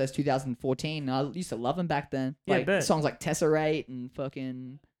Falls Fest 2014. I used to love him back then. Yeah, Like bet. songs like Tesserate and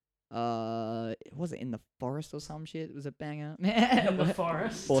fucking was it In the Forest or some shit? It was a banger. In the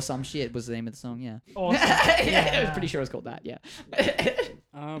forest. Or some shit was the name of the song, yeah. Awesome. Yeah, I was pretty sure it was called that, yeah.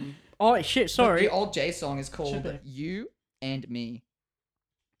 Oh shit, sorry. The Old Jay song is Should called be. You and Me.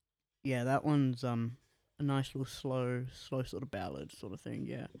 Yeah, that one's a nice little slow sort of ballad sort of thing.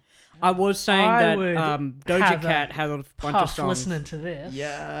 Yeah, I was saying I that would Doja have a Cat had a bunch of Tough songs, listening to this.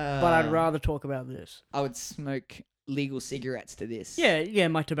 Yeah. but I'd rather talk about this. I would smoke legal cigarettes to this. Yeah,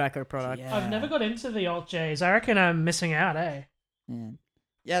 my tobacco product. Yeah. I've never got into the alt J's. I reckon I'm missing out, eh? Man.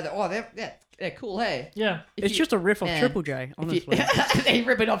 Yeah, they're cool, hey. Yeah. If It's you- just a riff of man, Triple J, if you- honestly. they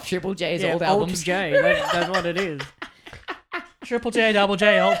rip it off Triple J's Yeah, old Alt albums. J, that's what it is. Triple J, Double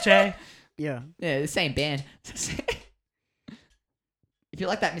J, Alt J. Yeah. Yeah, the same band. If you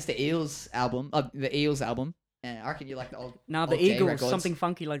like that Mr. Eels album, the Eels album, And I reckon you like the old. Now the old J Eagles, records. something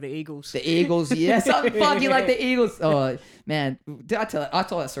funky like the Eagles. The Eagles, yeah, something funky like the Eagles. Oh man, did I tell? I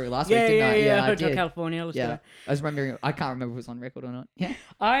told that story last week, didn't I? Yeah. I Hotel did. California. Let's Yeah, go. I was remembering. I can't remember if it was on record or not. Yeah,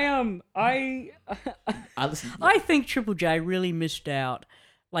 I listened. I think Triple J really missed out.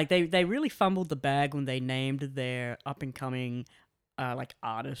 Like they really fumbled the bag when they named their up and coming like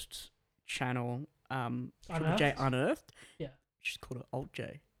artists channel Triple J Unearthed. Yeah. She's called it Alt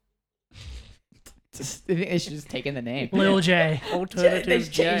J. I think they should just take in the name. Lil J. Alternative They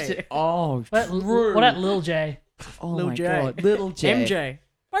changed J. it. Oh, What about Lil J? oh Lil my J. god, Little J. MJ.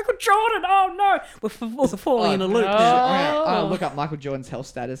 Michael Jordan. Oh no, we're falling in a loop. no. now. I'll look up Michael Jordan's health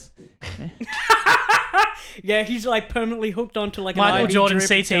status. Yeah, he's like permanently hooked onto like an Michael IV Jordan drip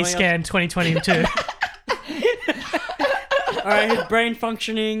CT telling us- scan 2022. All right, his brain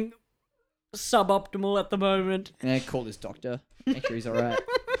functioning suboptimal at the moment. Yeah, call this doctor. Make sure he's all right.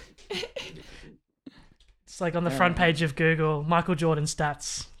 It's like on the front page of Google, Michael Jordan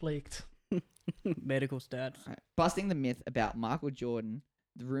stats leaked. Medical stats. Right. Busting the myth about Michael Jordan,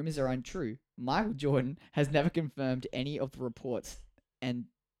 the rumors are untrue. Michael Jordan has never confirmed any of the reports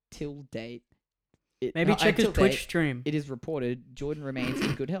until date. Maybe check his until Twitch date, stream. It is reported Jordan remains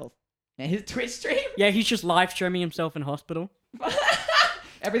in good health. Now his Twitch stream? Yeah, he's just live streaming himself in hospital.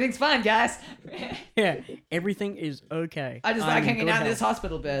 Everything's fine, guys. Yeah, everything is okay. I just I'm like in hanging good out in this health.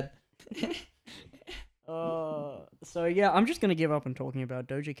 hospital bed. So yeah, I'm just gonna give up on talking about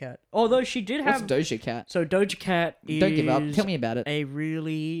Doja Cat. Although she did What's have. Doja Cat? So Doja Cat is Don't give up. Tell me about it. a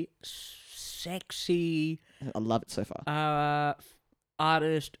really sexy I love it so far.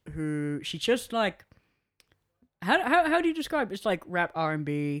 artist who she just like. How do you describe it? It's like rap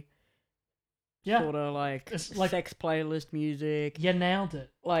R&B, Yeah. sort of like It's like- sex playlist music. You nailed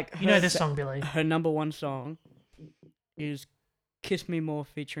it. Like You know her this song, Billy. her number one song is "Kiss Me More"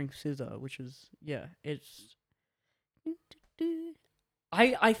 featuring SZA, which is it's.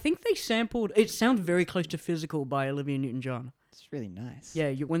 I think they sampled. It sounds very close to "Physical" by Olivia Newton-John. It's really nice.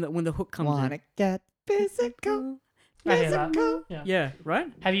 Yeah, when the hook comes Wanna in. get physical? I hear that. Physical? Yeah. Yeah,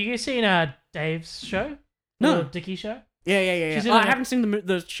 right. Have you guys seen Dave's show? No. The Dickie show? Yeah. She's in I it. haven't seen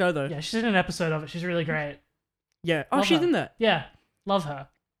the show though. Yeah, she's in an episode of it. She's really great. Yeah. Oh, Love she's her. in that. Yeah, love her.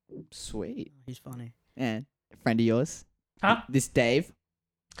 Sweet. He's funny. And a friend of yours? Huh? This Dave?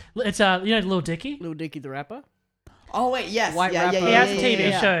 It's Lil Dicky. Lil Dicky the rapper. Oh, wait, yes. White yeah, rapper. yeah, He yeah, has a yeah, TV yeah,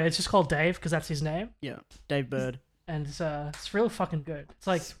 yeah. show. It's just called Dave because that's his name, Yeah. Dave Bird. and it's really fucking good. It's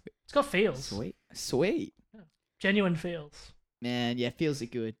like it's got feels, Sweet. genuine feels. Man, yeah, feels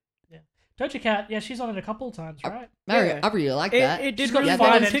it good. Doja Cat, yeah, she's on it a couple of times, right? Mario, Yeah. I really like that. It did She's got really 5 well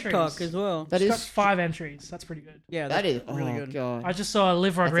on entries. TikTok as well. That She's got is 5 entries. That's pretty good. Yeah, that that's is really oh, good. God. I just saw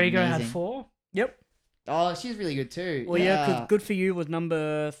Liv Rodrigo had amazing. 4. Yep. Oh, she's really good too. Well, yeah, because "Good for You" was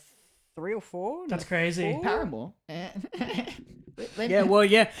number 3 or 4. That's crazy. Four? Paramore. Yeah, well,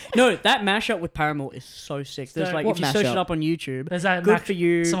 yeah. No, that mashup with Paramore is so sick. There's So- like, What if you search mashup? it up on YouTube, There's that "Good for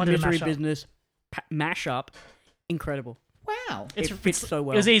You," someone did a "Misery mashup. Business," mashup, incredible. Wow. It fits so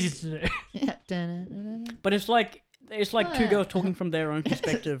well. It was easy to do. Yeah. But it's like two Ah. girls talking from their own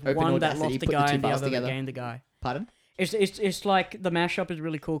perspective. Open One that Audacity, lost the put the guy, two and the files other that together. gained the guy. Pardon? It's like the mashup is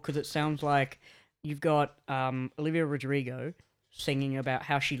really cool because it sounds like you've got Olivia Rodrigo singing about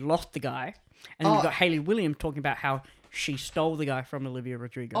how she lost the guy, and then you've Oh. got Hayley Williams talking about how she stole the guy from Olivia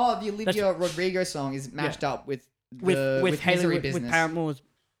Rodrigo. Oh, the Olivia Rodrigo song is mashed up with with Hayley Misery with Business. Paramore's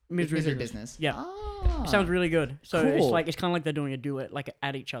With Misery, Business. Yeah. Ah, Sounds really good. So Cool. it's kind of like they're doing a duet, like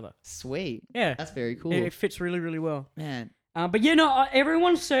at each other. sweet. Yeah, That's very cool. it fits really, really well. Man. But you know,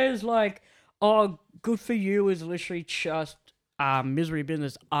 everyone says like, "Oh, Good for You" is literally just Misery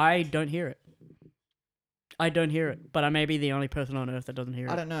Business. I don't hear it. But I may be the only person on earth that doesn't hear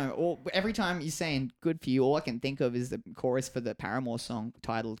I it. don't know. Or every time you're saying "good for you," all I can think of is the chorus for the Paramore song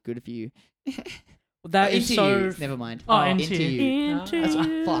titled "Good for You." That is Into so. You, never mind. Oh, Into You. Into That's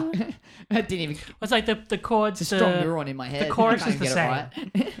You. fuck. I didn't even. It's like the chords. It's a strong neuron in my head. chorus I can't is the get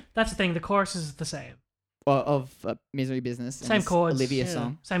it right. That's the thing. The chorus is the same. of Misery Business. and Same this chords. Olivia Yeah.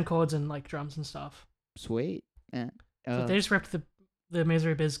 song. Same chords and like drums and stuff. Sweet. Yeah. So they just ripped the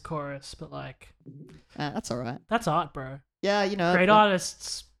Misery Biz chorus, but like That's all right. that's art, bro. Yeah, you know. Great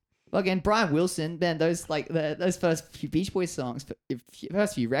artists. Well, again, Brian Wilson, man, those like those first few Beach Boys songs,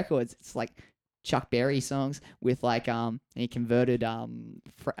 first few records, it's like Chuck Berry songs with like he converted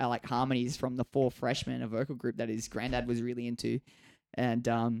like harmonies from the Four Freshmen, a vocal group that his granddad was really into, and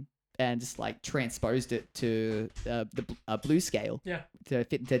just like transposed it to the blues scale. Yeah. To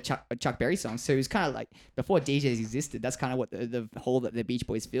fit into Chuck Berry songs. So it was kind of like before DJs existed. That's kind of what the hole that the Beach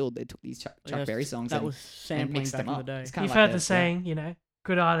Boys filled. They took these Chuck Yes, Berry songs that and was and sampling mixed back them in up. the day. It's kinda You've like heard the saying, you know,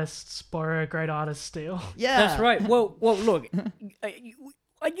 good artists borrow, great artists steal. Yeah, That's right. Well, look,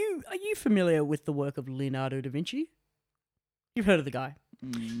 are you familiar with the work of Leonardo da Vinci? You've heard of the guy.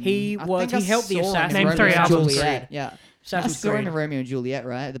 He helped the Assassin's Name 3 albums. Juliet. Yeah, Assassin's I saw him Creed. in Romeo and Juliet,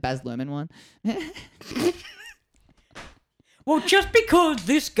 right? The Baz Luhrmann one. Well, just because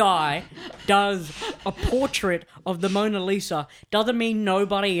this guy does a portrait of the Mona Lisa doesn't mean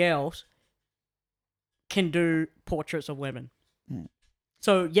nobody else can do portraits of women. Yeah.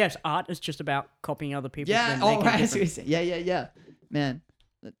 So, yes, art is just about copying other people. Yeah. then Oh, making right. different- Yeah. Man,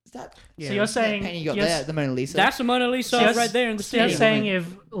 is that? Yeah. So you're saying painting you got you're there, the Mona Lisa. That's the Mona Lisa So you're- right there in the So you're studio. saying if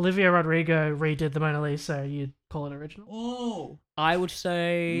Olivia Rodrigo redid the Mona Lisa, you'd call it original? Oh. I would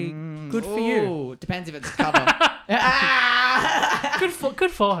say good for you. Ooh, depends if it's a cover.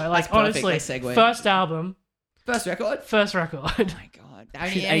 Good for her. Like, That's perfect, honestly, nice segue. first album, First record. first record. Oh my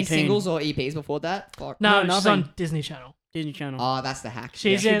god. She's Any 18. singles or EPs before that? Fuck. No, No, she's nothing. on Disney Channel. Disney Channel. Oh, that's the hack.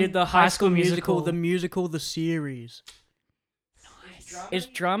 She's She in did the High School Musical, the series. It's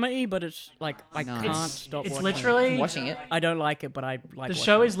drama-y, but it's like I Nice. can't stop It's watching literally I'm watching it. I don't like it, but I like the watching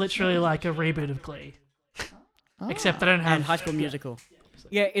show it. is literally like a reboot of Glee, except they don't have and High School Musical.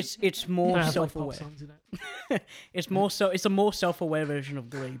 Yeah, it's they more don't have, like, pop self-aware. songs in it. It's a more self-aware version of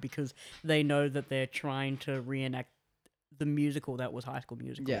Glee because they know that they're trying to reenact the musical that was High School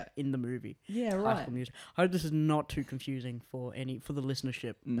Musical Yeah. in the movie. Yeah, High right. School Musical. I hope this is not too confusing for the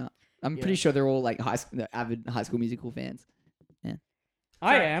listenership. No, I'm Yeah. pretty sure they're all like they're avid High School Musical fans.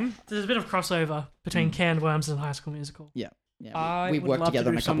 I am. There's a bit of crossover between Canned Worms and High School Musical. Yeah, I we would worked love to together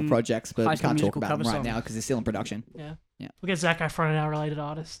on do a couple some projects, but High we School can't talk Musical about them cover right songs. now because they're still in production. Yeah. Yeah. We'll get Zac Efron and our related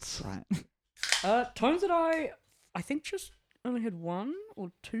artists. Right. Tones that I think just only had one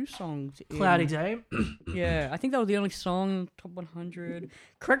or two songs. Cloudy in. Day. Yeah, I think that was the only song top 100.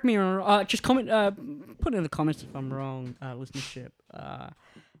 Correct me or just comment. Put it in the comments if I'm wrong. Listenership.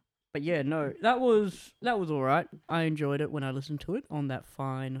 But yeah, no, that was all right. I enjoyed it when I listened to it on that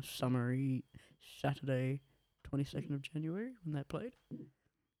fine summery Saturday, 22nd of January when that played.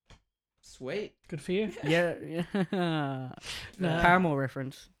 Sweet. Good for you. Yeah, yeah. Paramore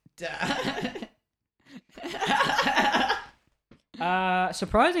reference.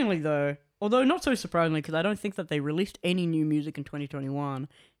 Surprisingly though, although not so surprisingly, because I don't think that they released any new music in 2021,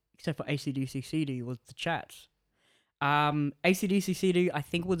 except for AC/DC CD, was the Chats. AC/DC CD, I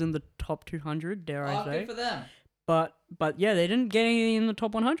think, was in the top 200, dare I say. Good for them. But yeah, they didn't get anything in the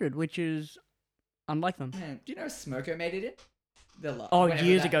top 100, which is unlike them. Man, do you know Smoko made it in?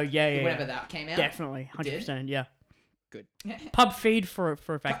 Years ago, yeah. Whenever that came out. Definitely, 100%, yeah. Good. Pub Feed for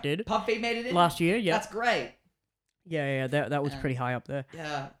a fact did. Pub Feed made it in? Last year, yeah. That's great. Yeah, that was pretty high up there.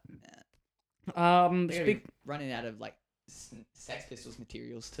 Yeah. Speak. Running out of like Sex Pistols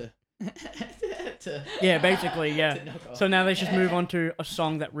materials to. Yeah, basically, yeah. to knock off. So now they just move on to a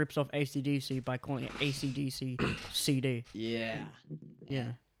song that rips off AC/DC by calling it AC/DC CD. Yeah.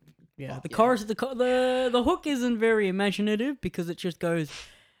 Yeah. Yeah. Fuck The yeah. chorus, the hook isn't very imaginative because it just goes,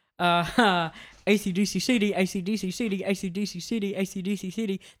 AC/DC CD, AC/DC CD, AC/DC CD, AC/DC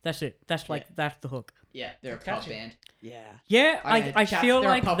CD. That's it. That's the hook. Yeah, they're a pub Catchy. band. Yeah. Yeah, I Chats, feel they're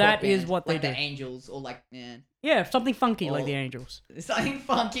a like pub that rock is band, what they like do. the Angels or like man. Yeah, something funky like Oh. the Angels. Something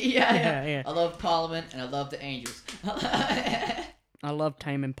funky, yeah. Yeah. I love Parliament and I love the Angels. I love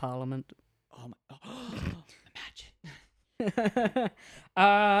Tame in Parliament. Oh my! Imagine.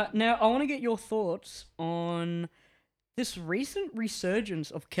 Now, I want to get your thoughts on this recent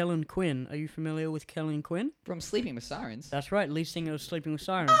resurgence of Kellen Quinn. Are you familiar with Kellen Quinn? From Sleeping with Sirens. That's right, lead singer of Sleeping with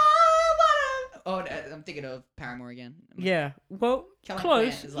Sirens. Oh, I'm thinking of Paramore again. Yeah, well, Kellen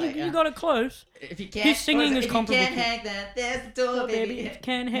close. Quinn is like, you got it close. If you can't, His singing is if comparable you can't to- hang that, there's the door, baby. If you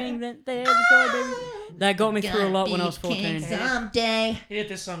can't hang that there, the door, baby. That got me through a lot when I was 14. Someday. He did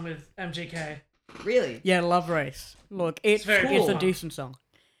this song with MGK. Really? Yeah, Love Race. Look, it's very it's a cool. decent song.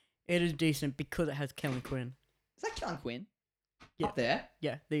 It is decent because it has Kellen Quinn. Is that Kellen Quinn? Yeah. Up there?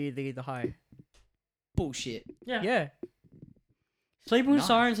 Yeah, the high. Bullshit. Yeah. Yeah. Sleeping with Nice.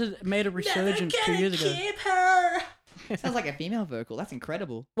 Sirens has made a resurgence 2 years ago. Sounds like a female vocal. That's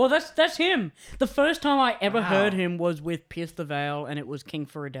incredible. Well, that's him. The first time I ever Wow. heard him was with Pierce the Veil, and it was King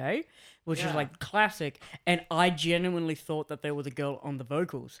for a Day, which is Yeah. like classic. And I genuinely thought that there was a girl on the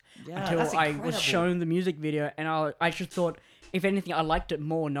vocals Yeah, until that's I was incredible. shown the music video, and I just thought, if anything, I liked it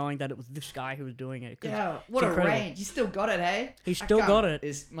more knowing that it was this guy who was doing it. 'cause Yeah, it's what a incredible. range. You still got it, hey? He's I still can't- got it.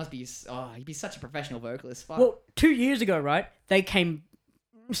 It must be. Oh, he'd be such a professional vocalist. Fuck. Well, 2 years ago, right? They came.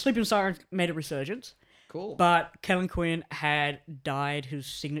 Sleeping with Sirens made a resurgence. cool. But Kellen Quinn had dyed his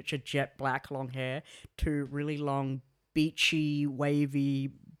signature jet black long hair to really long, beachy,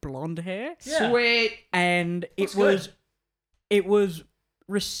 wavy blonde hair, Yeah. Sweet. and Looks it was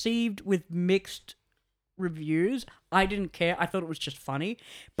received with mixed reviews. I didn't care. I thought it was just funny.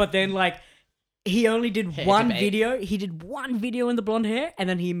 But then, like, he only did one video. He did one video in the blonde hair, and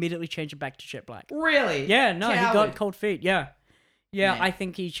then he immediately changed it back to jet black. Really? Yeah, no, he Coward. got cold feet. Yeah. Yeah, Man. I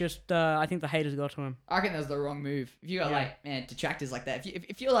think he's just, I think the haters got to him. I reckon that was the wrong move. If you got like, man, detractors like that.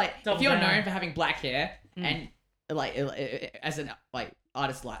 If you're Double known down. for having black hair and like as an like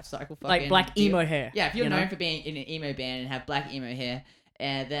artist life cycle, Like black emo hair. Yeah, if you're you known know? for being in an emo band and have black emo hair,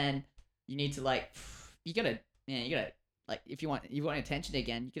 and then you need to like, you gotta like, if you want attention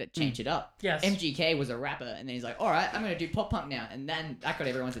again, you gotta change it up. Yes. MGK was a rapper, and then he's like, all right, I'm gonna do pop punk now, and then that got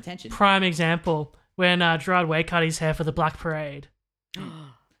everyone's attention. Prime example when Gerard Way cut his hair for the Black Parade.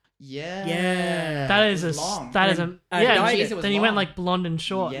 Yeah. That is It was a long. that is a yeah. dyed it was Then he went long. like blonde and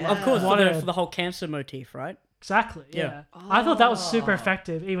short. Yeah. Like, Of course, what for a- the whole cancer motif, right? exactly. Yeah. Yeah. I thought that was super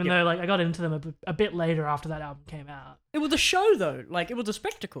effective, even Yeah. though like I got into them a bit later after that album came out. It was a show, though. Like, it was a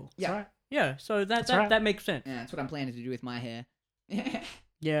spectacle. Yeah. Right. Yeah, so That's right. that makes sense. Yeah, that's what I'm planning to do with my hair.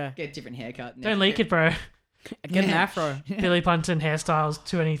 Yeah. Get a different haircut. Don't leak it, bro. Get an afro. Billy Punton hairstyles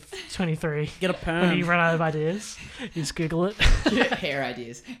 2023. Get a When you perm. run out of ideas, you just Google it. Hair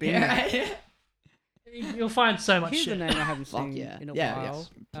ideas. Bing. Hair idea. You'll find so much Here's shit. the name I haven't Fuck seen yeah. in a Yeah, while.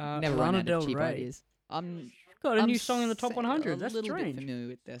 yes. Never run Lana out Del of cheap Rey. ideas. I'm Got a I'm new song in the top sa- 100. A That's little bit strange. familiar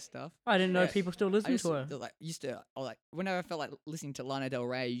with their stuff. I didn't know Yeah. people still I listen used to her. whenever I felt like listening to Lana Del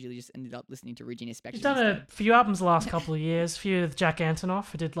Rey, I usually just ended up listening to Regina Spektor. He's done a few albums the last couple of years. A few with Jack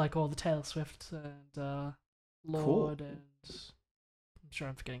Antonoff, who did like all the Taylor Swift and Lord, and I'm sure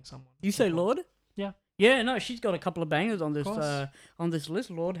I'm forgetting someone. You say Lord? Yeah. Yeah, no, she's got a couple of bangers on Of this course. on this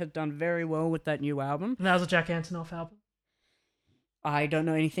list. Lord has done very well with that new album. And that was a Jack Antonoff album. I don't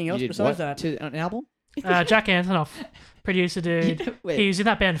know anything else besides that. To an album? Jack Antonoff, producer dude. Wait, He was in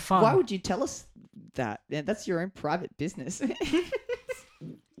that band Fun. why would you tell us that? Man, that's your own private business.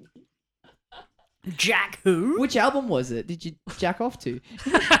 Jack who? Which album was it? Did you jack off to?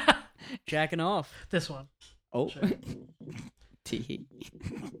 Jacking off. This one. Oh, Sure. tee.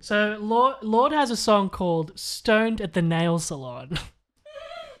 So Lord has a song called "Stoned at the Nail Salon."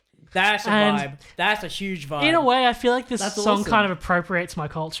 That's a And- vibe. That's a huge vibe. In a way, I feel like this That's song awesome. kind of appropriates my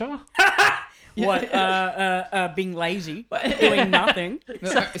culture. What? Being lazy, doing nothing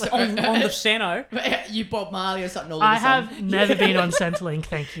on the Seno. You Bob Marley or something all of I a sudden. have never been on Centrelink,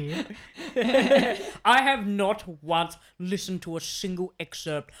 thank you. I have not once listened to a single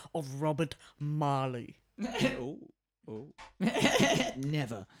excerpt of Robert Marley Oh.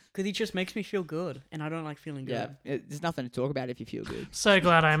 Never. because he just makes me feel good, and I don't like feeling Yeah, good. there's nothing to talk about if you feel good. So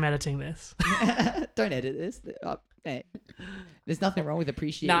glad I'm editing this. Don't edit this. Hey, there's nothing wrong with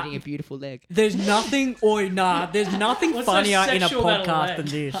appreciating a beautiful leg. There's nothing, there's nothing What's so funnier in a sexual about a podcast leg? than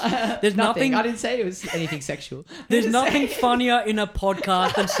this. There's nothing. I didn't say it was anything sexual. There's nothing funnier in a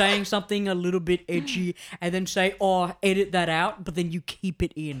podcast than saying something a little bit edgy and then say, "Oh, edit that out," but then you keep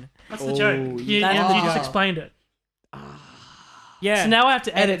it in. That's the joke. Oh, You that's the just joke. explained it. Yeah. So now I have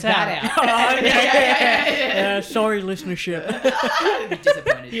to edit that out. out. Yeah. Sorry, listenership. I'd be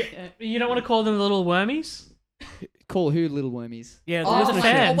disappointed. You don't want to call them little wormies? Call who little wormies? Yeah, Oh, the listenership.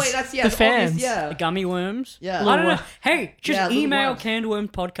 fans. Oh wait, that's The it's obvious, fans. The Yeah. gummy worms. Yeah. I don't know. Little Hey, just Yeah, little email worms.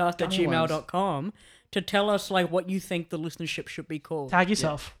 candlewormspodcast@gmail.com to tell us like what you think the listenership should be called. Tag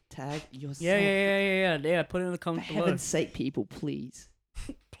yourself. Tag yourself. Yeah. Put it in the For comments below. heaven's sake, people, please.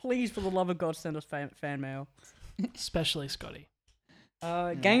 Please, for the love of God, send us fan mail. Especially Scotty.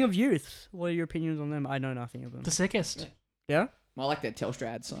 Gang of Youths. What are your opinions on them? I know nothing of them. The sickest. Yeah. Well, I like that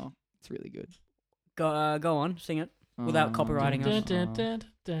Telstrad song. It's really good. Go on, sing it without copywriting Dun, us. dun, dun,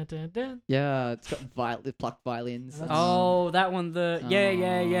 dun, dun, dun. Yeah, it's got plucked violins. That's- Oh, that one.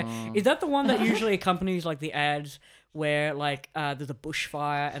 Yeah. Is that the one that usually accompanies like the ads where like there's a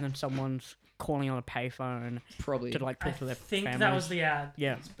bushfire and then someone's calling on a payphone Probably. to like I talk to their think families? that was the ad.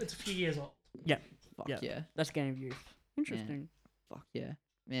 Yeah, It's a few years old. Fuck yeah. yeah. that's Gang of Youth. Interesting. Fuck yeah.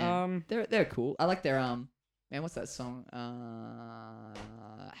 Man. They're cool. I like their man, what's that song?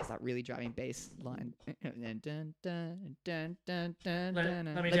 Has that really driving bass line. Dun, dun, dun, dun, dun, dun, Let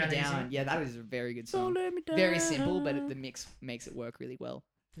dun, Me Let Down Easy. Yeah, that is a very good So song. let me Very down. simple, but the mix makes it work really well.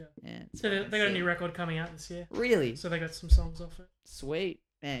 Yeah. It's So they fucking got a sick. new record coming out this year. Really? So they got some songs off it. Sweet.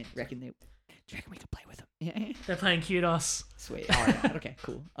 Man, do you reckon we could play with them? Yeah. They're playing Kudos. Sweet. All right. Okay,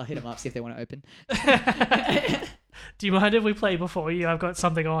 cool. I'll hit them up, see if they want to open. Do you mind if we play before you? I've got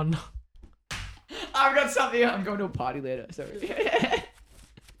something on. I've got something. I'm going to a party later. Sorry.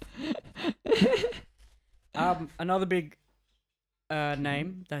 Another big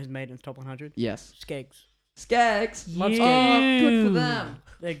name that has made it in the top 100. Yes. Skeggs. Skeggs. Love You. Skeggs. Oh, good for them.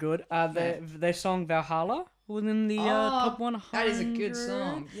 They're good. Their song Valhalla was in the top 100. That is a good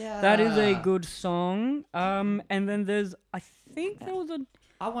song. Yeah. That is a good song. And then I think there was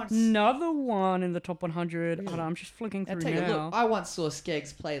another one in the top 100. Really? Hold on, I'm just flicking through Take a now. look. I once saw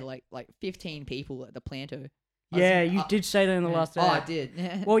Skeggs play like 15 people at the Planto. Yeah, you did say that in the last Oh, I ad.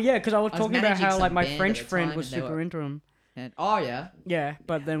 did. Well, yeah, because I was I was talking about managing how like some my band French at the friend time was and they super were- into them. And yeah. Yeah,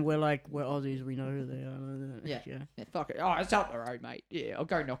 but then we're Aussies, we know who they are. Yeah. yeah. Yeah, fuck it. Oh, it's up the road, mate. Yeah, I'll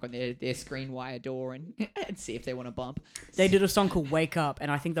go knock on their screen wire door and see if they want to bump. They did a song called "Wake Up," and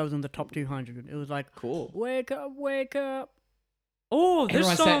I think that was in the top 200. It was like, Cool. "Wake up, wake up." Oh, this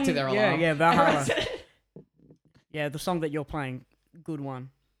Everyone song. set to their alarm. Yeah, Valhalla. Yeah, the song that you're playing, good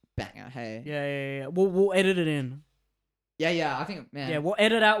one. Banger, hey. Yeah. We'll edit it in. Yeah, I think, man. Yeah, we'll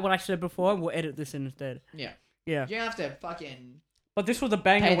edit out what I said before, and we'll edit this in instead. Yeah. Yeah. You don't have to fucking But this was a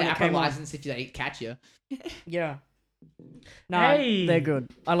banger pay when the it Apple came on. license if they catch you. Yeah. Nah, Hey. they're good.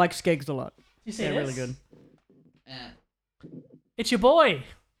 I like Skeggs a lot. You see They're really this? good. It's your boy.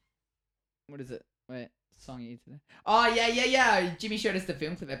 What is it? Wait, song you today? Oh, yeah. Jimmy showed us the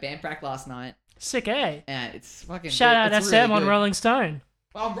film clip at Bandprac last night. Sick, eh? And it's fucking Shout good. out It's SM really on good. Rolling Stone.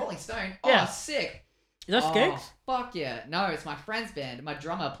 Oh, Rolling Stone. Yeah. Oh, sick. Is that Skeggs? Fuck yeah. No, it's my friend's band. My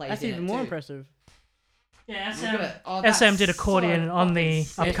drummer plays That's in even it more too. impressive. Yeah, Look at it. Oh, that's SM did accordion so on the fucking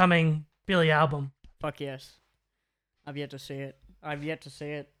sick. upcoming Billy album. Fuck yes. I've yet to see it.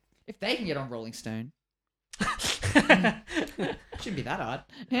 If they can get on Rolling Stone, shouldn't be that hard.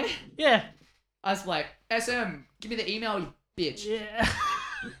 Yeah. I was like, SM, give me the email, you bitch.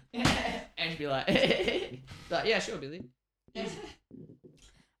 Yeah. And be like, yeah, sure, Billy.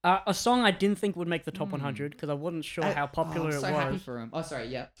 A song I didn't think would make the top 100 because I wasn't sure how popular I'm so it happy was. for him. Oh, sorry,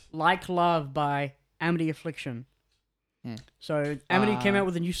 yeah. Like Love by Amity Affliction. Yeah. So Amity came out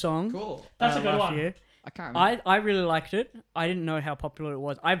with a new song. Cool. That's a good last one. year. I can't remember. I really liked it. I didn't know how popular it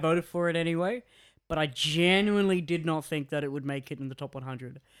was. I voted for it anyway, but I genuinely did not think that it would make it in the top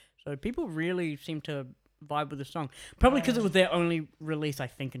 100. So people really seem to vibe with the song. Probably because it was their only release, I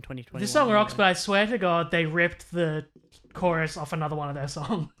think, in 2021. This song rocks, but I swear to God, they ripped the chorus off another one of their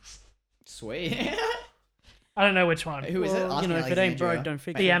sons. Sweet. I don't know which one. Who is it? Well, Ask you know, me, if it ain't Alexandria. broke, don't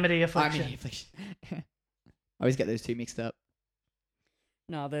fix The it. Amity I Affliction. mean, Affliction. I always get those two mixed up.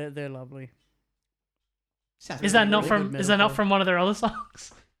 No, they're lovely. Sounds Is really that not good. from? Is that not from one of their other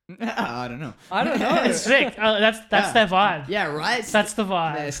songs? I don't know. I don't know. It's sick. That's Yeah. their vibe. Yeah, right. That's the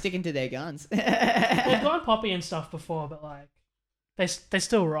vibe. They're sticking to their guns. They've gone poppy and stuff before, but like, they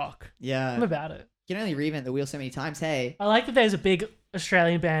still rock. I'm Yeah. about it. You can only reinvent the wheel so many times. Hey, I like that there's a big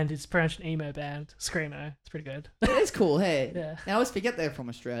Australian band. It's pretty much an emo band, Screamo. It's pretty good. it is cool. Hey, Yeah. I always forget they're from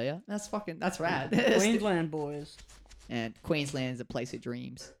Australia. That's rad. Queensland boys. And Queensland's a place of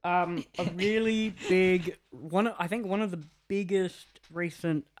dreams. A really big one. I think one of the biggest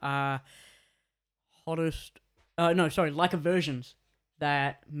recent hottest. Like versions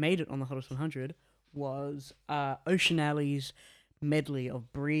that made it on the Hottest 100 was Ocean Alley's medley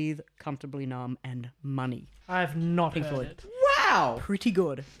of "Breathe," "Comfortably Numb," and "Money." I have not Pink heard Floyd. it. Wow. Pretty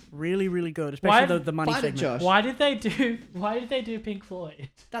good, really, really good. Why- Especially the Money Find it, segment. Josh. Why did they do Pink Floyd?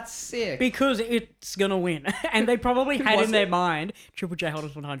 That's sick. Because it's gonna win, and they probably had in their mind Triple J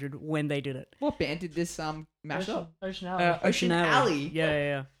Hottest 100 when they did it. What band did this mash up? Ocean Alley. Ocean Alley?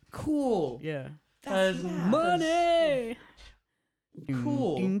 Yeah. Cool. Yeah. That's Uh, mad. Money.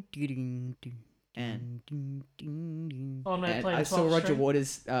 Cool. Ding, ding, ding, ding, And- ding, ding, ding. Oh no, And play the I saw 12 Roger string.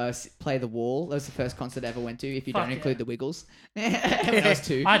 Waters play The Wall. That was the first concert I ever went to, if you Fuck don't include yeah. the Wiggles. When I was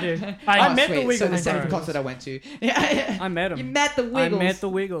two. I do. I I met the sweet. So the Wiggles, second bro. concert I went to. Yeah. I met him. You met the I Wiggles. met the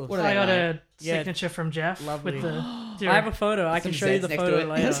Wiggles. What are I they got like? a Yeah. signature from Jeff Lovely. with the. I have a photo. I can Some show you Zeds the next to photo it.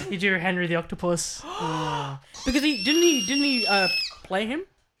 later. You do Henry the Octopus. Because he didn't he play him?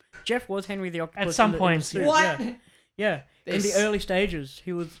 Jeff was Henry the Octopus At some in the point, suit, What? Yeah. In the This- early stages,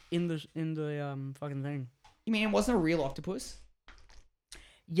 he was in the fucking thing. You mean it wasn't a real octopus?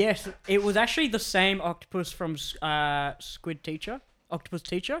 Yes, it was actually the same octopus from Octopus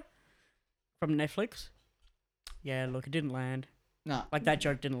Teacher, from Netflix. Yeah, look, it didn't land. No. Like that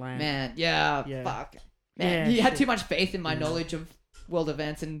joke didn't land. Man, yeah, Yeah. fuck. Man, Yeah, you had sure. too much faith in my knowledge of world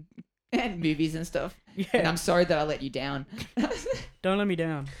events and movies and stuff. Yeah. And I'm sorry that I let you down. Don't let me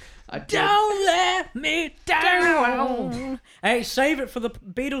down. I did. Don't let me down. Hey, save it for the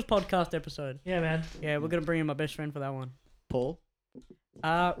Beatles podcast episode. Yeah, man. Yeah, we're gonna bring in my best friend for that one. Paul?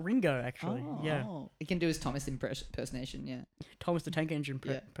 Ringo actually. Yeah, He can do his Thomas impersonation, yeah. Thomas the Tank Engine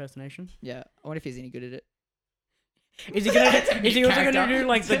Yeah. impersonation. Yeah. I wonder if he's any good at it. Is he gonna? Is he also Character. gonna do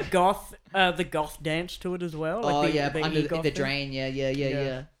like the goth dance to it as well? Like Oh, the, yeah, the under e-goth in the thing? drain. Yeah.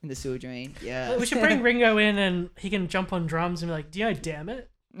 Yeah. In the sewer drain. Yeah. We should bring Ringo in and he can jump on drums and be like, "Do you know, damn it?"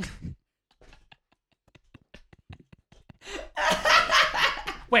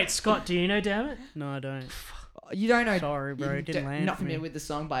 Wait, Scott, do you know Damn It? No, I don't. You don't know. Sorry, bro. It didn't land Not for me. familiar with the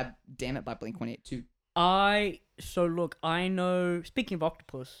song by Damn It by Blink-182. So look, I know. Speaking of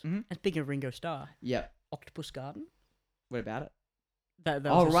Octopus, Mhm. and speaking of Ringo Starr, Yep. Octopus Garden. What about it? That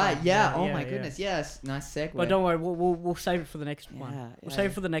Oh, was a right. song. Yeah. Oh, yeah, my yeah. goodness. Yes. Nice segue. But don't worry, we'll save it for the next one. Yeah, We'll yeah, save yeah.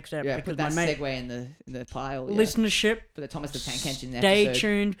 it for the next episode Yeah, because put that my mate. segue in the pile. Yeah. Listenership, For the Thomas the Tank Engine stay episode.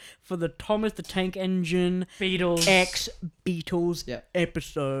 tuned for the Thomas the Tank Engine Beatles. X Beatles Yep.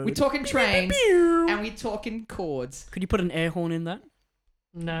 episode. We're talking trains Pew. and we're talking chords. Could you put an air horn in that?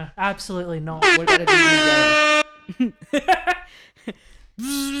 No, absolutely not. What about a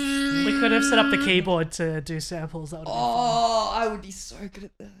We could have set up the keyboard to do samples. That would have been fun. Oh, I would be so good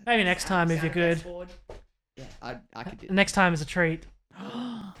at that. Maybe next time if you're good. Yeah, I could do Next time is a treat.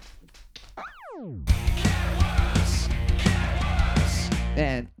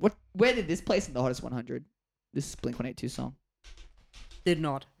 Man, where did this place in the Hottest 100? This Blink-182 song. Did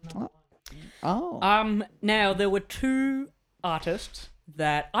not. Oh. Now there were two artists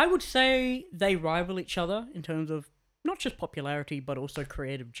that I would say they rival each other in terms of not just popularity but also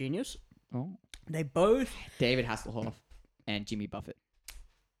creative genius. Oh. They both David Hasselhoff and Jimmy Buffett.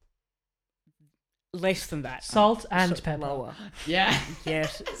 less than that. Salt and So pepper. Lower. Yeah.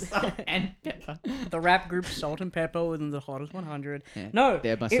 Yes. Salt and pepper. The rap group Salt and Pepper was in the Hottest 100. Yeah. No,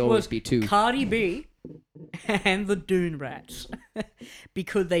 There must it always was be two. Cardi B and the Dune Rats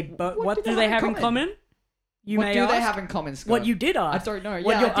because they both. What do they have in common? You What may do ask. they have in common, Scott? What you did I ask. don't know.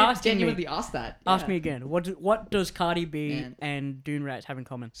 What Yeah, you're I did asking me. genuinely ask that. Ask Yeah. me again. What does Cardi B Man. and Dune Rats have in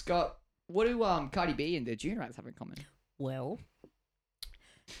common? Scott, what do Cardi B and the June Rats have in common? Well,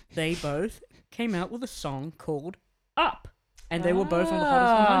 they both came out with a song called Up, and they were both on the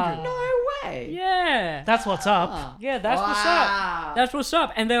Hottest 100. No way. Yeah. That's what's up. Ah. Yeah, that's what's up. Wow. That's what's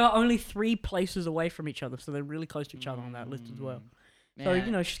up. And they are only 3 places away from each other, so they're really close to each other on that list as well. So, Man.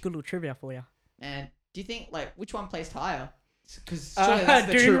 you know, just a good little trivia for you. And do you think, like, which one placed higher? Because surely that's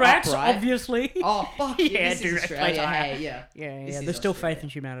the Dune true Rats, up, right? obviously. Oh, fuck Yeah, this Dune is Rats Australia. plays higher. Hey, yeah. Yeah, This is there's still Australia. faith in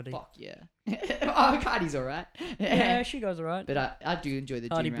humanity. Fuck yeah. Oh, Cardi's alright. Yeah, she goes alright. But I do enjoy the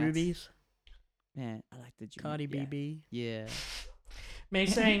Cardi June Rats. boobies. Man, I like the June. Cardi yeah. BB. Yeah. Me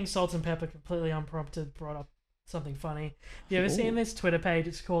saying Salt and Pepper completely unprompted brought up something funny. Have you ever seen this Twitter page?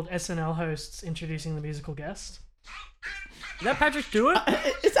 It's called SNL Hosts Introducing the Musical Guest. Is that Patrick Stewart?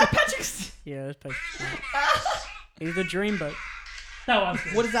 Is that Patrick's? Yeah, that's Patrick Stewart. He's a dreamboat. That one.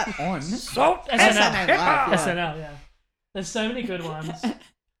 What is that on? Salt SNL. Live, yeah. SNL, yeah. There's so many good ones.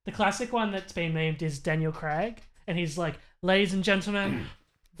 The classic one that's been memed is Daniel Craig, and he's like, "Ladies and gentlemen,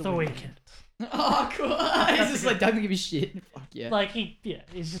 the weekend." Oh, cool. He's just like, don't give a shit. Fuck yeah. Like he's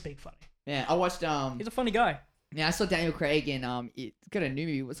just being funny. Yeah, I watched He's a funny guy. yeah, I saw Daniel Craig in it's got a new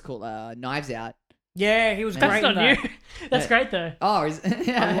movie. What's it called? Knives Out. Yeah, he was That's great That's in not that. new. That's Yeah. great though. Oh,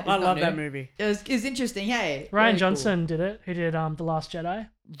 yeah, I love that new. movie. It was interesting. Hey, Ryan very Johnson did it. Who did The Last Jedi?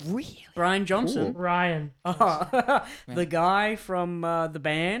 Cool. Really? Brian Johnson. Ryan. Oh, the guy from the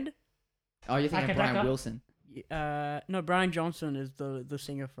band. Oh, you're thinking of Brian Akadaka? Wilson. No, Brian Johnson is the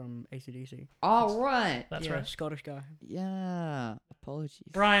singer from AC/DC. Oh, right. That's Yeah, right. Scottish guy. Yeah. Apologies.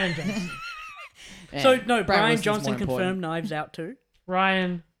 Brian Johnson. Man, So no, Brian Wilson's Johnson more important. confirmed Knives Out too.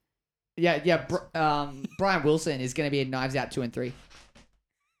 Ryan. Yeah. Brian Wilson is going to be in Knives Out 2 and 3.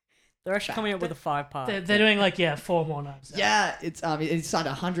 They're actually coming up with a 5-part. They're doing like 4 more knives. Out. Yeah, it's signed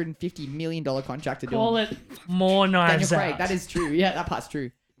a $150 million contract to do. Call them. it more Daniel knives Craig. out. That is true. Yeah, that part's true.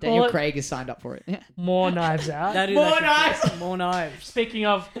 Call Daniel it- Craig is signed up for it. Yeah. more knives out. That is More actually- knives! More knives. Speaking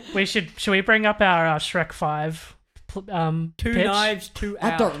of, should we bring up our Shrek 5 Two pitch? knives, 2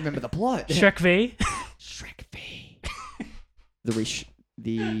 out. I don't remember the plot. Shrek V. Shrek V.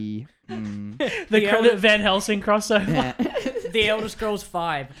 The The Van Helsing crossover. yeah. The Elder Scrolls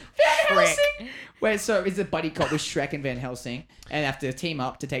 5. Van Shrek. Helsing. Wait, so it's a buddy cop with Shrek and Van Helsing, and they have to team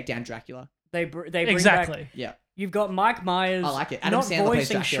up to take down Dracula. They bring Exactly. Yeah, You've got Mike Myers. I like it. Adam not Sandler plays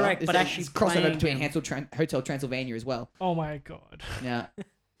voicing Dracula. Shrek, but actually it's crossover playing between him. Hotel Transylvania as well. Oh my god. Yeah,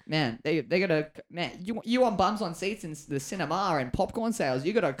 man, they gotta you want bums on seats in the cinema and popcorn sales.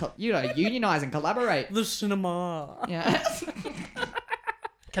 You gotta unionize and collaborate. The cinema. Yeah.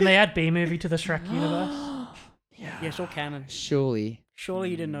 Can they add B movie to the Shrek universe? Yeah. Yes, all canon. Surely. Surely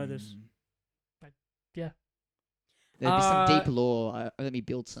you didn't know this. Yeah. There'd be some Uh, deep lore. Let me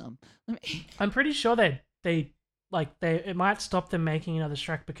build some. I'm pretty sure they it might stop them making another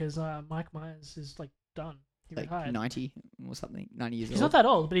Shrek because Mike Myers is like done. He Like retired. 90 or something. 90 years He's old. not that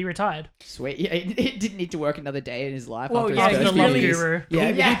old, but he retired. Sweet. Yeah, he didn't need to work another day in his life. Well, after yeah, his After first the few Love years. Guru.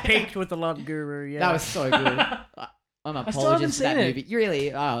 Yeah, He peaked with the Love Guru. Yeah. That was so good. I'm I still haven't apologist for that seen it. movie. You really,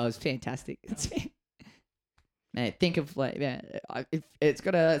 it was fantastic. Man, think of like it's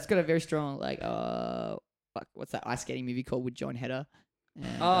got a very strong what's that ice skating movie called with John Heder?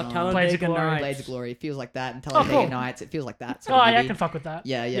 And, Blades of Glory. Blades of Glory. It feels like that. And Talladega Nights. It feels like that. Sort Oh, of yeah, I movie. can fuck with that.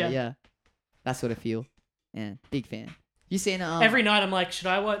 Yeah. That sort of feel. Yeah, big fan. You seen Every night I'm like, should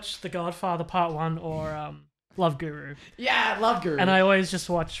I watch The Godfather Part 1 or Love Guru? Yeah, Love Guru. And I always just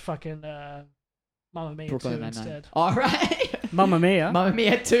watch fucking Mamma Mia 2 Brooklyn instead. All right. Mamma Mia. Mamma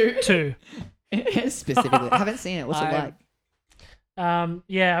Mia 2. 2. Specifically. I haven't seen it. What's it like?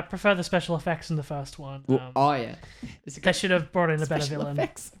 Yeah, I prefer the special effects in the first one. Yeah. They should have brought in a better Special villain.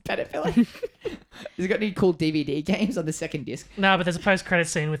 effects. Better villain. Has it got any cool DVD games on the second disc? No, but there's a post-credit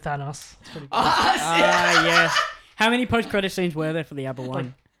scene with Thanos. It's pretty cool. Yes. How many post-credit scenes were there for the Apple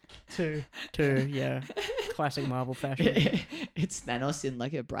one? 2. 2, yeah. Classic Marvel fashion. It's Thanos in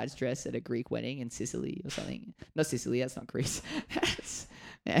like a bride's dress at a Greek wedding in Sicily or something. Not Sicily, that's not Greece.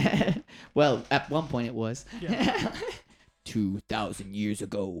 Well, at one point it was. Yeah. 2,000 years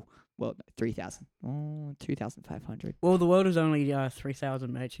ago. Well, 3,000. Oh, 2,500. Well, the world is only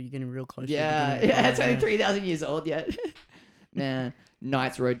 3,000, mate, so you're getting real close. Yeah, to the beginning of it's time, only yeah. 3,000 years old yet. Man,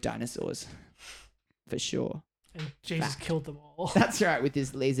 Knights rode dinosaurs. For sure. And Jesus killed them all. That's right, with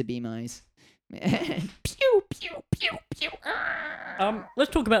his laser beam eyes. Man. Pew, pew, pew, pew.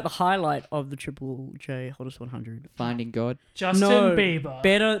 Let's talk about the highlight of the Triple J Hottest 100. Finding God. Justin No, Bieber.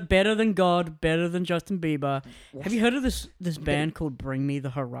 Better than God, better than Justin Bieber. What? Have you heard of this band called Bring Me the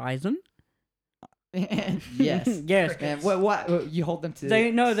Horizon? Yes. Yes. Man, what you hold them to?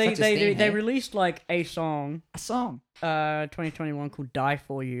 They such esteem, they hey? released like a song, a song. 2021 called Die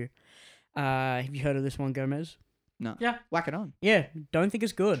For You. Have you heard of this one, Gomez? No. Yeah. Whack it on. Yeah, don't think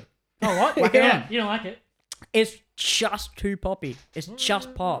it's good. Oh, what? Whack it Yeah, on. you don't like it. It's just too poppy. It's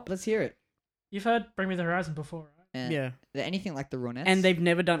just pop. Let's hear it. You've heard Bring Me the Horizon before, right? And Yeah. they're anything like the Ronettes? And they've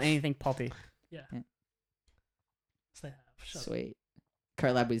never done anything poppy. Yeah. Yeah. So they have. Shut up. Sweet.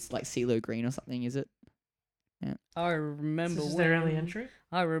 Collab with like CeeLo Green or something, is it? I remember This is their only entry?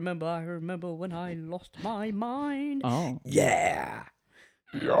 I remember when I lost my mind. Oh. Yeah.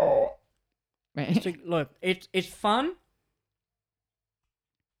 Man. So, look, it's fun.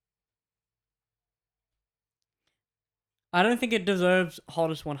 I don't think it deserves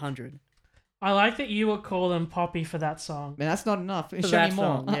Hottest 100. I like that you would call them poppy for that song. Man, that's not enough. For Show that me more.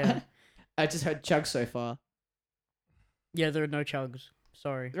 song, yeah. I just heard Chug so far. Yeah, there are no chugs.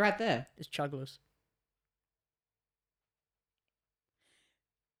 Sorry. Right there. It's chugless.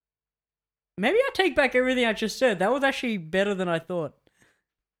 Maybe I take back everything I just said. That was actually better than I thought.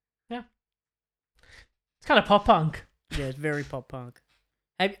 It's kind of pop punk. Yeah, it's very pop punk.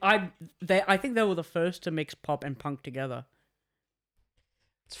 I think they were the first to mix pop and punk together.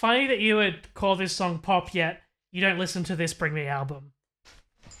 It's funny that you would call this song pop, yet you don't listen to this Bring Me album.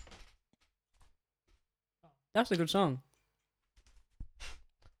 That's a good song.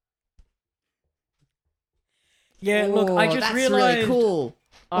 Yeah, look, I Oh, just that's realized really cool.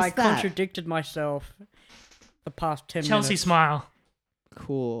 I What's that? contradicted myself the past 10 Chelsea minutes. Smile.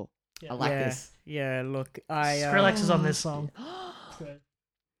 Cool. Yeah. I like yeah, this. Yeah, look, I... Skrillex is on this song. It's good.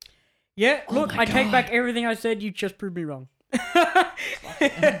 Yeah, Oh look, my I take God. back everything I said. You just proved me wrong. I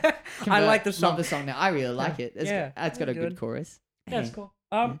like the song. Love the song now. I really like it. Yeah, It's got a good. good chorus. Yeah, it's cool.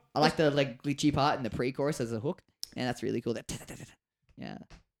 I like the like glitchy part in the pre-chorus as a hook, and that's really cool. Yeah,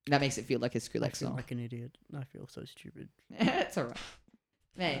 that makes it feel like a I Skrillex feel song. like an idiot. I feel so stupid. It's alright,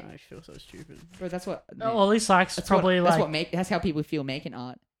 mate. I feel so stupid. Bro, that's what. Well, at least Sykes that's probably that's how people feel making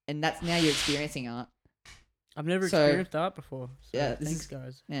art, and that's now you're experiencing art. I've never So- experienced that before. So Yeah, this thanks, is-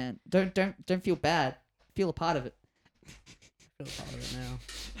 guys. Man, don't feel bad. Feel a part of it. I feel part of it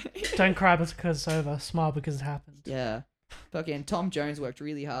now. don't cry because it's over. Smile because it happened. Yeah. Fucking Tom Jones worked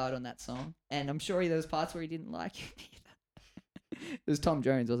really hard on that song, and I'm sure there was parts where he didn't like it either. It was Tom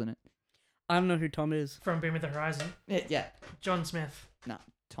Jones, wasn't it? I don't know who Tom is. From Bring Me the Horizon. Yeah, John Smith.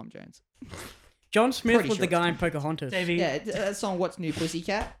 Tom Jones. John Smith Pretty was sure the it's guy in Pocahontas. Davey. Yeah, that song "What's New,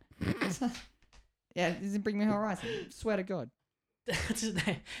 Pussycat." Yeah, it doesn't bring me horizon. Swear to God. What's his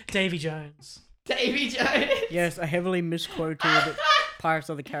name? Davy Jones. Davy Jones. Yes, a heavily misquoted Pirates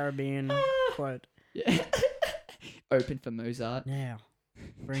of the Caribbean quote. Yeah. Open for Mozart. Now,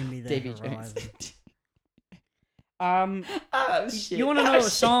 bring me the Davy Jones. horizon. Oh shit. You want to Oh, know a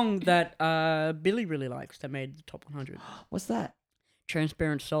shit. song that Billy really likes that made the top 100? What's that?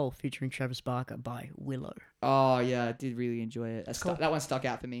 Transparent Soul featuring Travis Barker by Willow. Oh yeah, I did really enjoy it. cool. That one stuck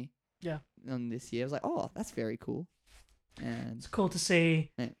out for me. Yeah. On this year, I was like, oh, that's very cool. And It's cool to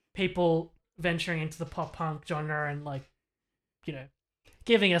see Yeah. people venturing into the pop punk genre and like, you know,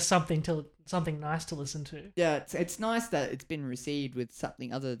 giving us something nice to listen to. Yeah, it's nice that it's been received with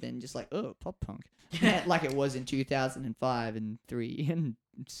something other than just like, oh, pop punk. Like it was in 2005 and 3 and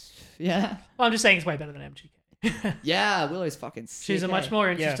yeah. Well, I'm just saying it's way better than MGK. Yeah, Willow's fucking sick. She's a much more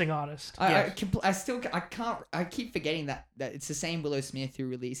interesting artist. I keep forgetting that it's the same Willow Smith who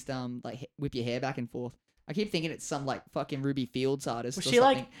released like Whip Your Hair Back and Forth. I keep thinking it's some like fucking Ruby Fields artist. Was or she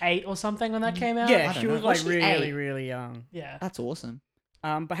something. like 8 or something when that came out? Yeah, I don't she know. was like Was she really, 8? really young. Yeah. That's awesome.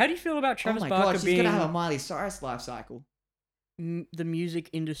 But how do you feel about Oh Travis my Barker god, she's being gonna have a Miley Cyrus life cycle. the music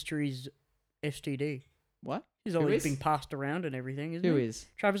industry's STD? What? He's Who always is? being passed around and everything, isn't Who he? is?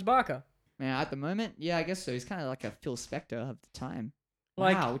 Travis Barker. Man, at the moment, yeah, I guess so. He's kind of like a Phil Spector of the time.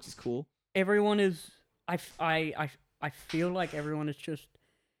 Like- Wow, which is cool. Everyone is. I feel like everyone is just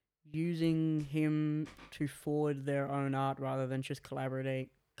using him to forward their own art rather than just collaborating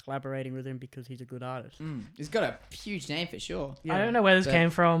with him because he's a good artist. He's got a huge name for sure. I don't know where this But- came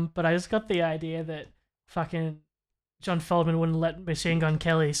from, but I just got the idea that fucking John Feldman wouldn't let Machine Gun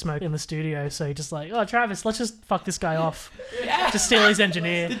Kelly smoke in the studio, so he just like, oh, Travis, let's just fuck this guy off. Just steal his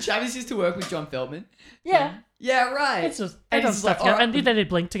engineer. Did Travis used to work with John Feldman? Yeah. Yeah, right. It's just, And they've done he's stuff like, together. oh, And they did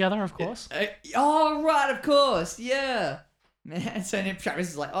Blink together, of course. Oh, right, of course. Yeah. Man, so then Travis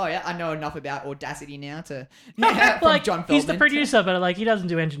is like, oh, yeah, I know enough about Audacity now to... Yeah, from Like, John Feldman. he's the producer, but like he doesn't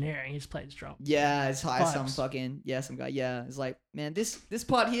do engineering. He just plays drums. Yeah, it's high some Vibes. fucking... Yeah, some guy. Yeah, it's like, man, this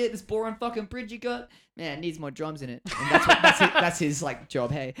part here, this boring fucking bridge you got, man, it needs more drums in it. And that's his, like,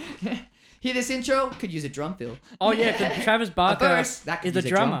 job, hey. Hear this intro? Could use a drum fill. Oh yeah, 'cause Travis Barker verse, that could is a use a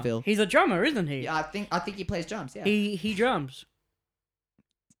drum drummer. fill. He's a drummer, isn't he? Yeah, I think he plays drums, yeah. He drums.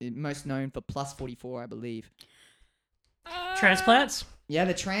 Most known for Plus 44, I believe. Transplants. Yeah,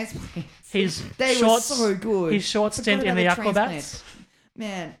 the transplants. His They short, were so good. his short Forgot stint in about the Transplants. Aquabats.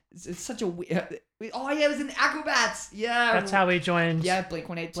 Man, it's such a weird... Oh, yeah, it was in the Aquabats. Yeah. That's how he joined. Yeah,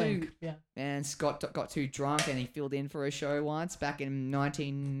 Blink-182. Blink. Yeah. And Scott got too drunk and he filled in for a show once back in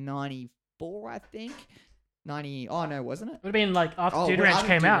 1994, I think. 90... Oh, no, wasn't it? Would have been like after Dude well, Ranch after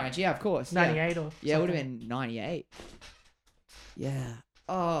came Dude out. Ranch, yeah, of course. 98 or Yeah, it would have something. been 98. Yeah.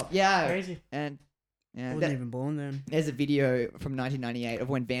 Oh, yeah. Crazy. And... I Yeah, wasn't even born then. there's a video from 1998 of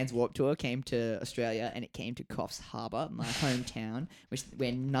when Vans Warped Tour came to Australia, and it came to Coffs Harbour, my hometown,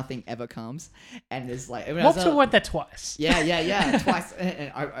 where nothing ever comes. And there's like, when I was Warped Tour went there twice. yeah, twice. And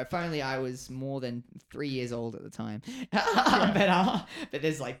if only I was more than 3 years old at the time. But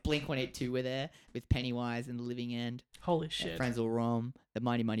there's like Blink-182 were there with Pennywise and The Living End, Holy shit. Frenzal Rom, the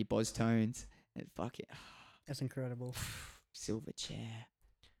Mighty Mighty Boz Tones, and fuck it, That's incredible. Silverchair.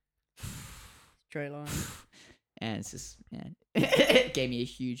 Straight line. And it's just, man, it gave me a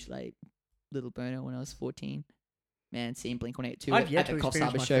huge, like, little burner when I was 14. Man, seeing Blink-182 I've yet at the to Coffs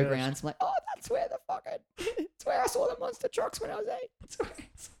experience Harbour my Showgrounds, I'm like, oh, that's where the fucking, it's where I saw the monster trucks when I was 8. That's where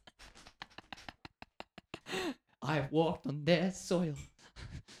I walked on their soil.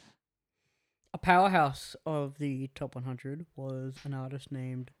 A powerhouse of the top 100 was an artist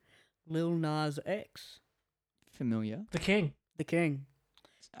named Lil Nas X, Familiar. The king. the king.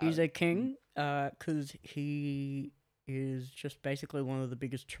 He's a king because he is just basically one of the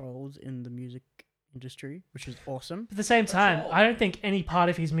biggest trolls in the music industry, which is awesome. At the same time, I don't think any part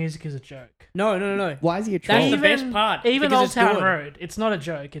of his music is a joke. No. Why is he a troll? That's the Even- best part. Even because Old it's Town good. Road, it's not a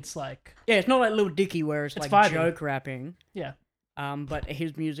joke. It's like, Yeah, it's not like Lil Dicky where it's It's like vibey. joke rapping. yeah. But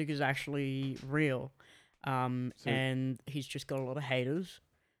his music is actually real. So- And he's just got a lot of haters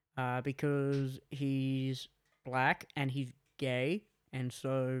because he's black and he's gay. And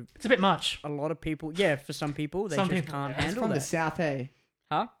so It's a bit much. a lot of people, yeah, for some people, they Some just people, can't yeah. He's handle from that. the South, hey?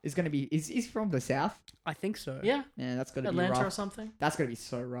 Huh? Is gonna be, he's from the South? I think so. Yeah. Yeah, that's gotta be Atlanta or rough. something. That's gotta be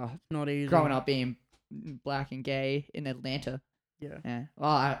so rough. Not easy. Growing up being black and gay in Atlanta. Yeah. Yeah. Well,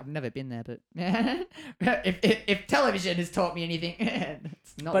 I've never been there, but if television has taught me anything,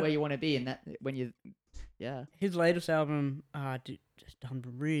 it's not But- where you want to be in that when you, yeah. His latest album just done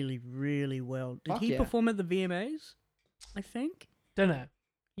really, really well. Did Fuck he yeah. perform at the VMAs? I think. Don't know.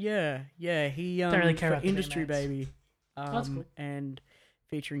 Yeah. He really care for about the Industry VMAs. Baby. That's cool. And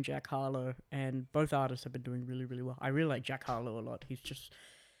featuring Jack Harlow, and both artists have been doing really, really well. I really like Jack Harlow a lot. He's just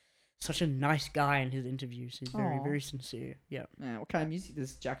such a nice guy in his interviews. He's very, Aw. very sincere. Yeah. Man, what kind of music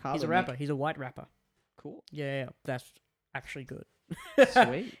does Jack Harlow He's a make? rapper. He's a white rapper. Cool. Yeah, that's actually good.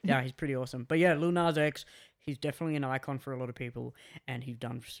 Sweet. Yeah, he's pretty awesome. But yeah, Lil Nas X, he's definitely an icon for a lot of people, and he's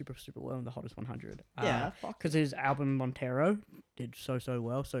done super, super well in the Hottest 100. Yeah. Fuck. Because his album Montero did so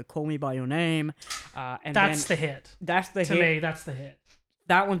well. So Call Me by Your Name, and That's then the hit. that's the To hit. me, that's the hit.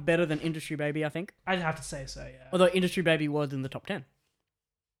 That one's better than Industry Baby, I think. I'd have to say so, yeah. Although Industry Baby was in the top 10,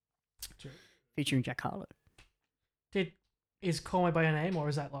 True. featuring Jack Harlow. Did is Call Me By Your Name, or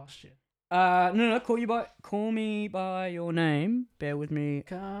is that last year? No, Call Me By Your Name. Bear with me.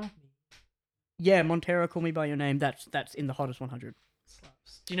 Yeah, Montero, Call Me By Your Name. That's in the hottest 100.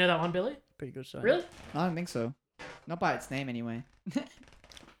 Slaps. Do you know that one, Billy? Pretty good song. Really? I don't think so. Not by its name, anyway.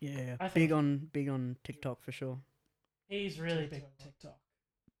 Yeah, I big on TikTok for sure. He's really big on TikTok.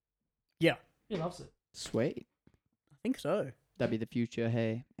 Yeah. He loves it. Sweet. I think so. That'd be the future,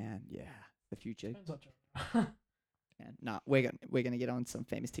 hey. And yeah, the future. Depends what genre. And we're gonna get on some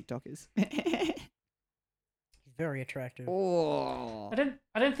famous TikTokers. He's very attractive. Oh. I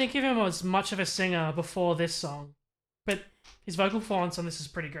didn't think of him as much of a singer before this song, but his vocal performance on this is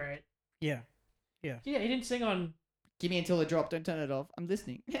pretty great. Yeah. Yeah, he didn't sing on. Give me until the drop. Don't turn it off. I'm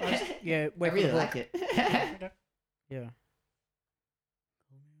listening. Yeah, I really like it. Yeah.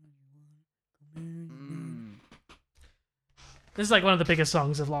 This is like one of the biggest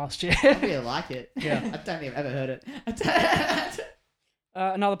songs of last year. I really like it. Yeah. I don't think I've ever heard it.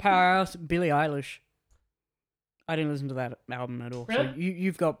 Another powerhouse, Billie Eilish. I didn't listen to that album at all. Really? So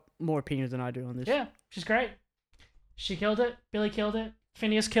you've got more opinions than I do on this. Yeah, she's great. She killed it. Billy killed it.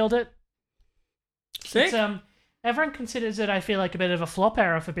 Phineas killed it. Sick. It's, everyone considers it, I feel like, a bit of a flop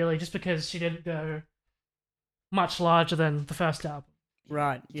era for Billy just because she didn't go much larger than the first album.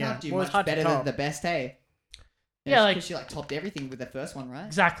 Right. You Yeah. can't do Well, it's much hard to better than top. the best, hey. Yeah, like- because she topped everything with the first one, right?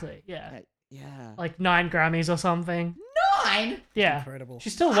 Exactly, yeah. Yeah. Like 9 Grammys or something. 9. Yeah. Incredible. She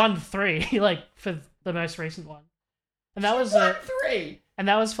still won 3, like, for the most recent one. And that was 3. and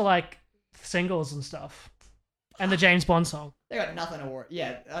that was for like singles and stuff. And the James Bond song. They got nothing to worry.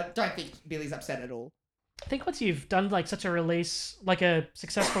 Yeah, I don't think Billy's upset at all. I think once you've done like such a release, like a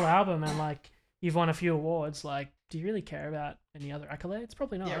successful album, and like you've won a few awards, like, do you really care about any other accolades?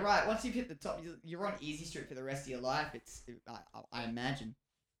 Probably not. Yeah, right. Once you've hit the top, you're on easy street for the rest of your life. I imagine.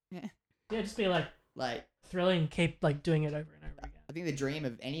 Yeah, just be like Like, thrilling, keep like doing it over and over again. I think the dream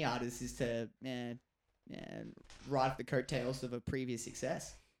of any artist is to ride the coattails of a previous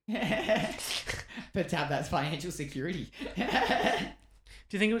success. But to have that financial security.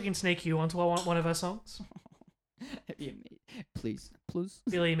 Do you think we can sneak you onto one of our songs? Please.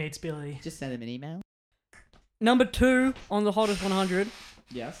 Billy meets Billy. Just send him an email. Number 2 on the hottest 100.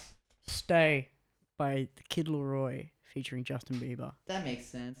 Yes. Stay by the Kid Laroi featuring Justin Bieber. That makes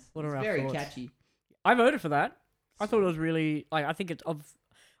sense. What are It's our very thoughts? catchy. I voted for that. I thought it was really like I think it's of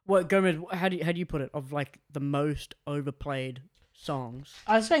what Gomez. How do you put it? Of like the most overplayed songs.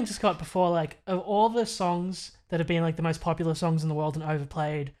 I was saying to Scott before, like, of all the songs that have been like the most popular songs in the world and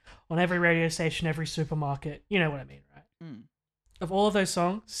overplayed on every radio station, every supermarket, you know what I mean, right? Mm. Of all of those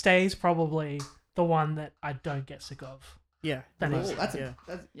songs, Stay's probably the one that I don't get sick of. Yeah, That it is- is. That's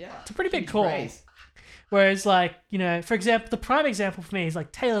yeah. It's a pretty big huge call. praise. Whereas, like, you know, for example, the prime example for me is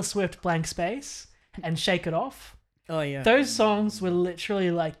like Taylor Swift, Blank Space, and Shake It Off. Oh yeah. Those songs were literally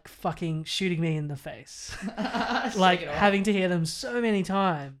like fucking shooting me in the face. Like Shake it off. having to hear them so many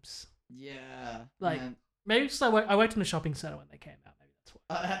times. Yeah. like- man. Maybe just I worked in a shopping center when they came out. Maybe that's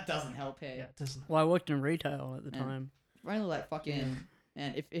why. That doesn't help here. Yeah, it doesn't. Well, I worked in retail at the Yeah. time. Only like fucking.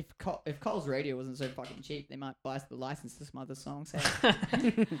 And if Cole's radio wasn't so fucking cheap, they might buy the license to some other songs.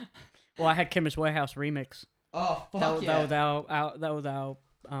 Hey? Well, I had Chemist Warehouse remix. Oh fuck That yeah! was our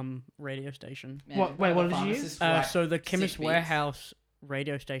radio station. Man, What- one wait, of what the did you pharmacists use? write So the sick Chemist beats. Warehouse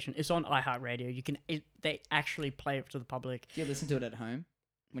radio station. It's on iHeartRadio. They actually play it to the public. Do you listen to it at home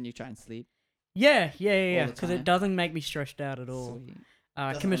when you try and sleep? Yeah. the Because time? it doesn't make me stressed out at all. Sweet.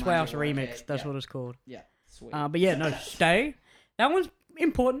 Chemist remind you Warehouse of work, remix. eh? That's Yeah. what it's called. Yeah, sweet. But yeah, no, Stay. That one's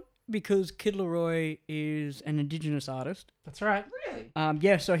important because Kid Laroi is an indigenous artist. That's right. Really?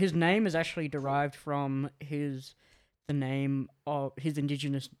 Yeah, so his name is actually derived from the name of his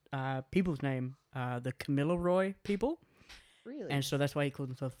indigenous people's name, the Kamilaroi people, Really? and so that's why he called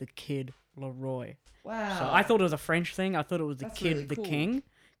himself the Kid Laroi. Wow. So I thought it was a French thing. I thought it was the That's Kid, really the cool. King,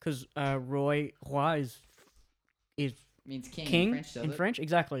 because roi is means king, king in French, does in it? French,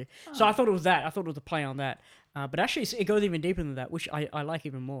 exactly. So I thought it was that. I thought it was a play on that. But actually, it goes even deeper than that, which I like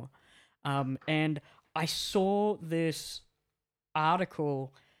even more. And I saw this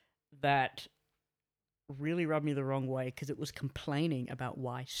article that really rubbed me the wrong way because it was complaining about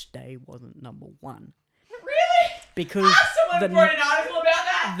why Stay wasn't number 1. Really? Because Someone the- wrote an article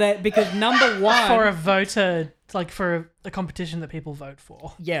about that. because number 1 For a voter, like for a competition that people vote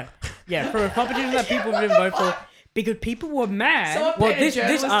for. yeah, for a competition that people didn't vote for. Because people were mad. Someone Well, paid a this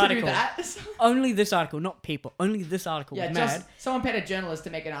journalist article, to do that. only this article, not people. Only this article Yeah, was just mad someone paid a journalist to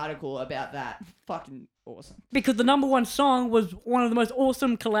make an article about that. Fucking awesome. because the number 1 song was one of the most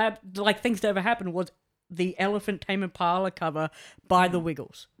awesome things to ever happen. Was the Elephant Tame Impala cover by the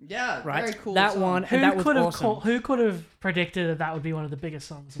Wiggles. Yeah, right. Very cool. That song. one, and that was awesome. Who could have predicted that would be one of the biggest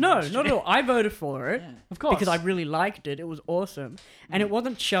songs? In No, history? not at all. I voted for it Of course, because I really liked it. It was awesome, and it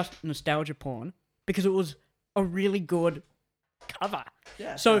wasn't just nostalgia porn because it was a really good cover.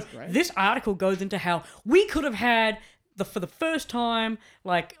 Yeah, So sounds great. this article goes into how we could have had for the first time,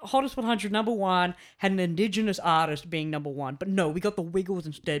 like Hottest 100 #1 had an indigenous artist being #1, but no, we got the Wiggles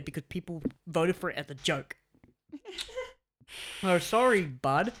instead because people voted for it as a joke. Oh, sorry,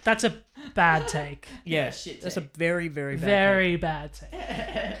 bud. that's a bad take. Yeah, shit that's a take. very, very bad. Very bad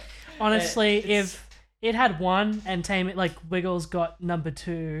take. Honestly, if it had won and Wiggles got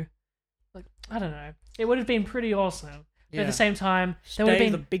 #2, like I don't know, it would have been pretty awesome. But at Yeah. the same time, there would have Stay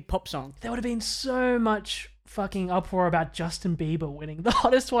been the big pop song. there would have been so much fucking uproar about Justin Bieber winning the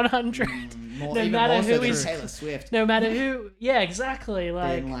Hottest 100. More, no even matter more so who than is- Taylor Swift. No matter who, yeah, exactly. They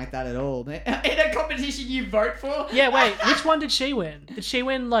Like, didn't like that at all. In a competition you vote for? yeah, wait, which one did she win? Did she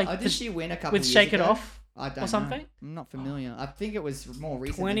win like Oh, did she win a couple with years Shake It ago? Off? I don't or something? know. I'm not familiar. I think it was more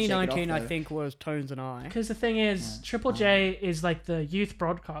recent. than Shake It 2019, Off, I though. think, was Tones and I. Because the thing is, Yeah. Triple J is like the youth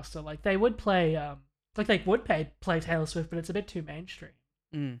broadcaster. Like they would play, play Taylor Swift, but it's a bit too mainstream.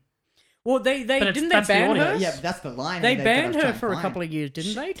 Mm. Well, they But it's- didn't they that's the ban her? audience. Yeah, but that's the line. They they've banned gotta try her and for a find. couple of years,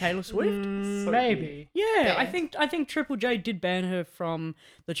 didn't they? Taylor Swift. Maybe. Yeah, I Ban? think Triple J did ban her from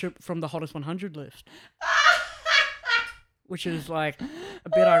the Hottest 100 list, which is like a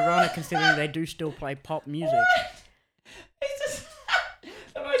bit ironic considering they do still play pop music. It's just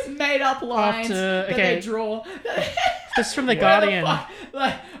the most made up lines that okay. they draw. This is from the Where Guardian. fuck?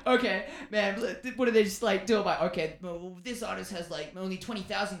 Like, okay, man, what do they just like do about? Okay, well, this artist has like only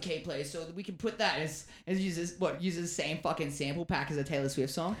 20,000 K plays, so we can put that as uses the same fucking sample pack as a Taylor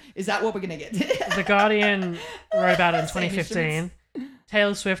Swift song. Is that what we're gonna get? The Guardian wrote about it in Same 2015.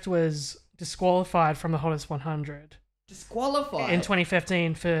 Taylor Swift was disqualified from the Hottest 100 Disqualified in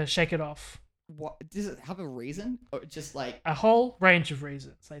 2015 for Shake It Off. What does it have a reason, or just like A whole range of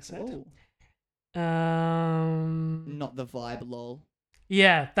reasons, they said. whoa, Um, not the vibe, lol.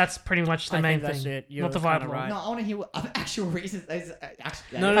 yeah, that's pretty much the I main think thing. that's it. You're Not the kinda vibe. right. No, I want to hear what other actual reasons.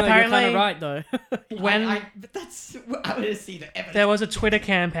 Actually, No, you're Apparently- kind of right though. When but that's I want to see the evidence. there was a Twitter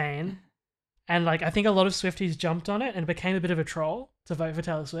campaign, and like I think a lot of Swifties jumped on it and became a bit of a troll to vote for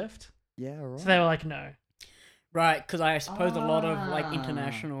Taylor Swift. Yeah, right. So they were like, no. Right, because I suppose a lot of like Ah.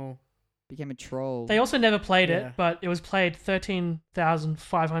 international. Became a troll. They also never played Yeah. it, but it was played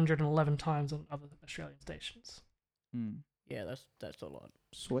 13,511 times on other Australian stations. Hmm. Yeah, that's a lot.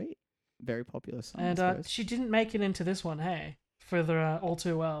 Sweet. Very popular song. And I suppose. she didn't make it into this one, hey, for the All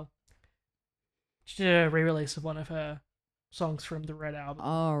Too Well. She did a re-release of one of her songs from the Red album.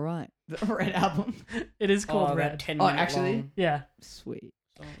 Oh, right. The Red album. It is called that Red. 10-minute actually? long Yeah, Sweet.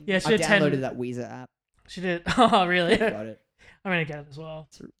 song. yeah. She I did downloaded 10. that Weezer app. She did. Oh, really? Got it. I'm gonna get it as well.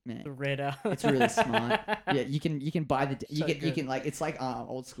 It's, man, The red album. it's really smart. Yeah, you can buy the you So can good. like it's like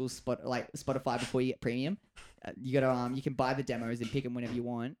old school Spotify before you get premium. You gotta you can buy the demos and pick them whenever you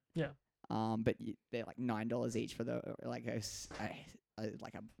want. Yeah. But they're like $9 each for the like I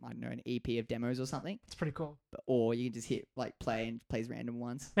don't know, an EP of demos or something. It's pretty cool. Or you can just hit like play and it plays random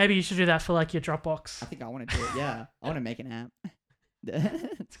ones. Maybe you should do that for like your Dropbox. I think I want to do it. Yeah, I want to make an app.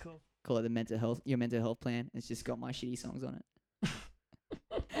 It's cool. Call it your mental health plan. It's just got my shitty songs on it.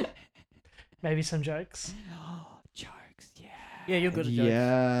 Maybe some jokes. Jokes, yeah. Yeah, you're good at jokes.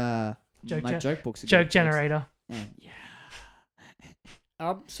 Yeah. Joke My gen- joke books are Joke good jokes. generator. Yeah.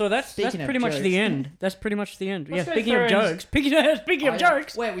 So that's Speaking of pretty much jokes. the end. That's pretty much the end. Let's yeah, go speaking of through and- jokes. Speaking of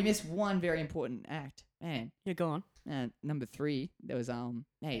jokes. Wait, we missed one very important act. Man. Yeah, go on. Number 3, there was Oh,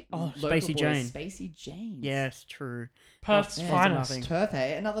 local Spacey boy, Jane. Spacey Jane. Yes, true. Perth's Yeah, finest. nothing. Perth,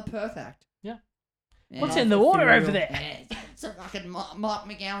 eh? Another Perth act. Yeah. Yeah. What's Nice in the water ethereal. over there? Yeah, so fucking Mark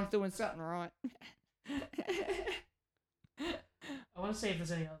McGowan's doing something right. I want to see if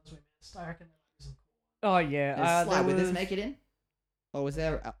there's any others we missed. I reckon there was some. Oh yeah. Does Slide there With Us was, make it in? Or was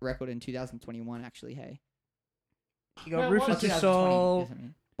there a record in 2021 actually, hey? you got Well, Rufus what- the 2020, Soul, definitely.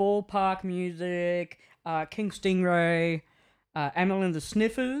 Ballpark Music, King Stingray, Amel and the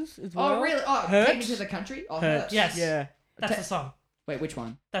Sniffers as well. Oh, really? Oh, Hurts? Take Me to the Country? Oh, Hurts. Hurts. Yes. Yeah. That's the song. Wait, which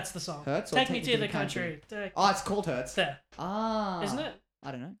one? That's the song. Hurts or Take me to the country. Oh, it's called Hurts. There. Ah. Isn't it?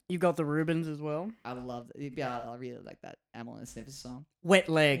 I don't know. You got the Rubens as well. I love that. Yeah, I really like that Amel and Sniffers song. Wet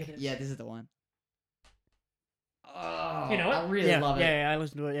Leg. It is. Yeah, this is the one. Oh, You know it? I really yeah, love it. yeah, I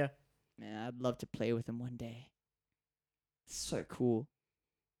listened to it. Yeah. Man, I'd love to play with them one day. So cool.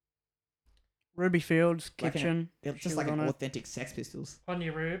 Ruby Fields, Like Kitchen. They're She just was like on an it. authentic Sex Pistols. On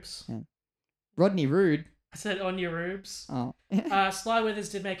your rubes. Rodney Rude. I said on your rubes. Oh. Sly Withers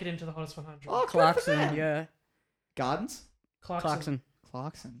did make it into the hottest 100. Oh, Clarkson, yeah. Gardens? Clarkson.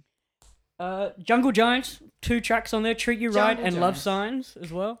 Clarkson. Jungle Giants, 2 tracks on there, Treat You Right Jungle and Love Giants. Signs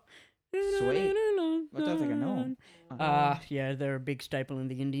as well. Sweet. I don't think I know 'em. Yeah, they're a big staple in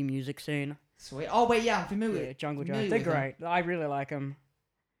the indie music scene. Sweet. Oh, wait, yeah, I'm familiar. Yeah, Jungle Familiar Giants, they're with great. I really like them.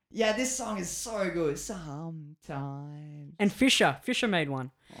 Yeah, this song is so good. Sometimes. And Fisher made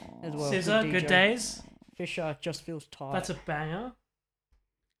one as well. Scissor, Good Days. Fisher Just Feels Tight. That's a banger.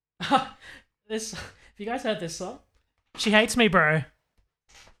 This, have you guys heard this song? She Hates Me, Bro.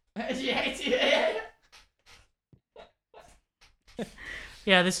 She hates you.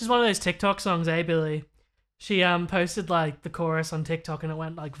 Yeah, this is one of those TikTok songs, eh, Billy? She posted like the chorus on TikTok and it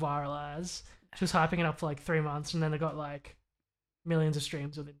went like viral as. She was hyping it up for like 3 months and then it got like millions of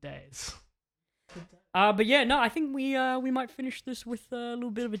streams within days. But yeah, no, I think we might finish this with a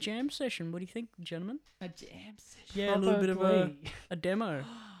little bit of a jam session. What do you think, gentlemen? A jam session. Yeah, a little bit of Probably. a demo. Is Oh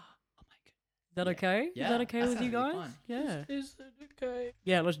my god. that okay? Yeah, Is that okay that with you sounds guys? really fun. Yeah. Is it okay?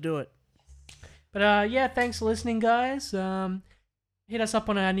 Yeah, let's do it. But yeah, thanks for listening, guys. Hit us up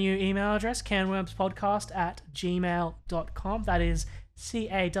on our new email address, canwormspodcast@gmail.com. That is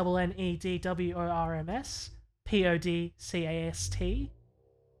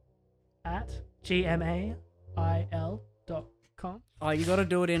CANNEDWORMS@gmail.com. Oh, you got to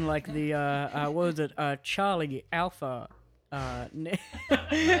do it in like the what was it? Charlie Alpha. Oh,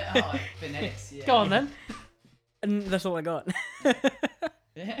 phonetics, yeah. Go on then. And that's all I got.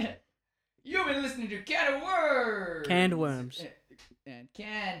 You've been listening to Canned Worms. Canned Worms. And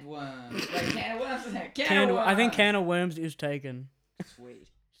Canned Worms. Like Canned Worms. I think Can of Worms is taken. Sweet.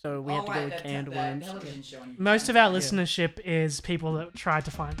 So we have to go with Canned Worms. Television show on Most of our Yeah. listenership is people that tried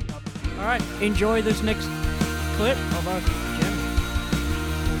to find the album. All right, enjoy this next clip of us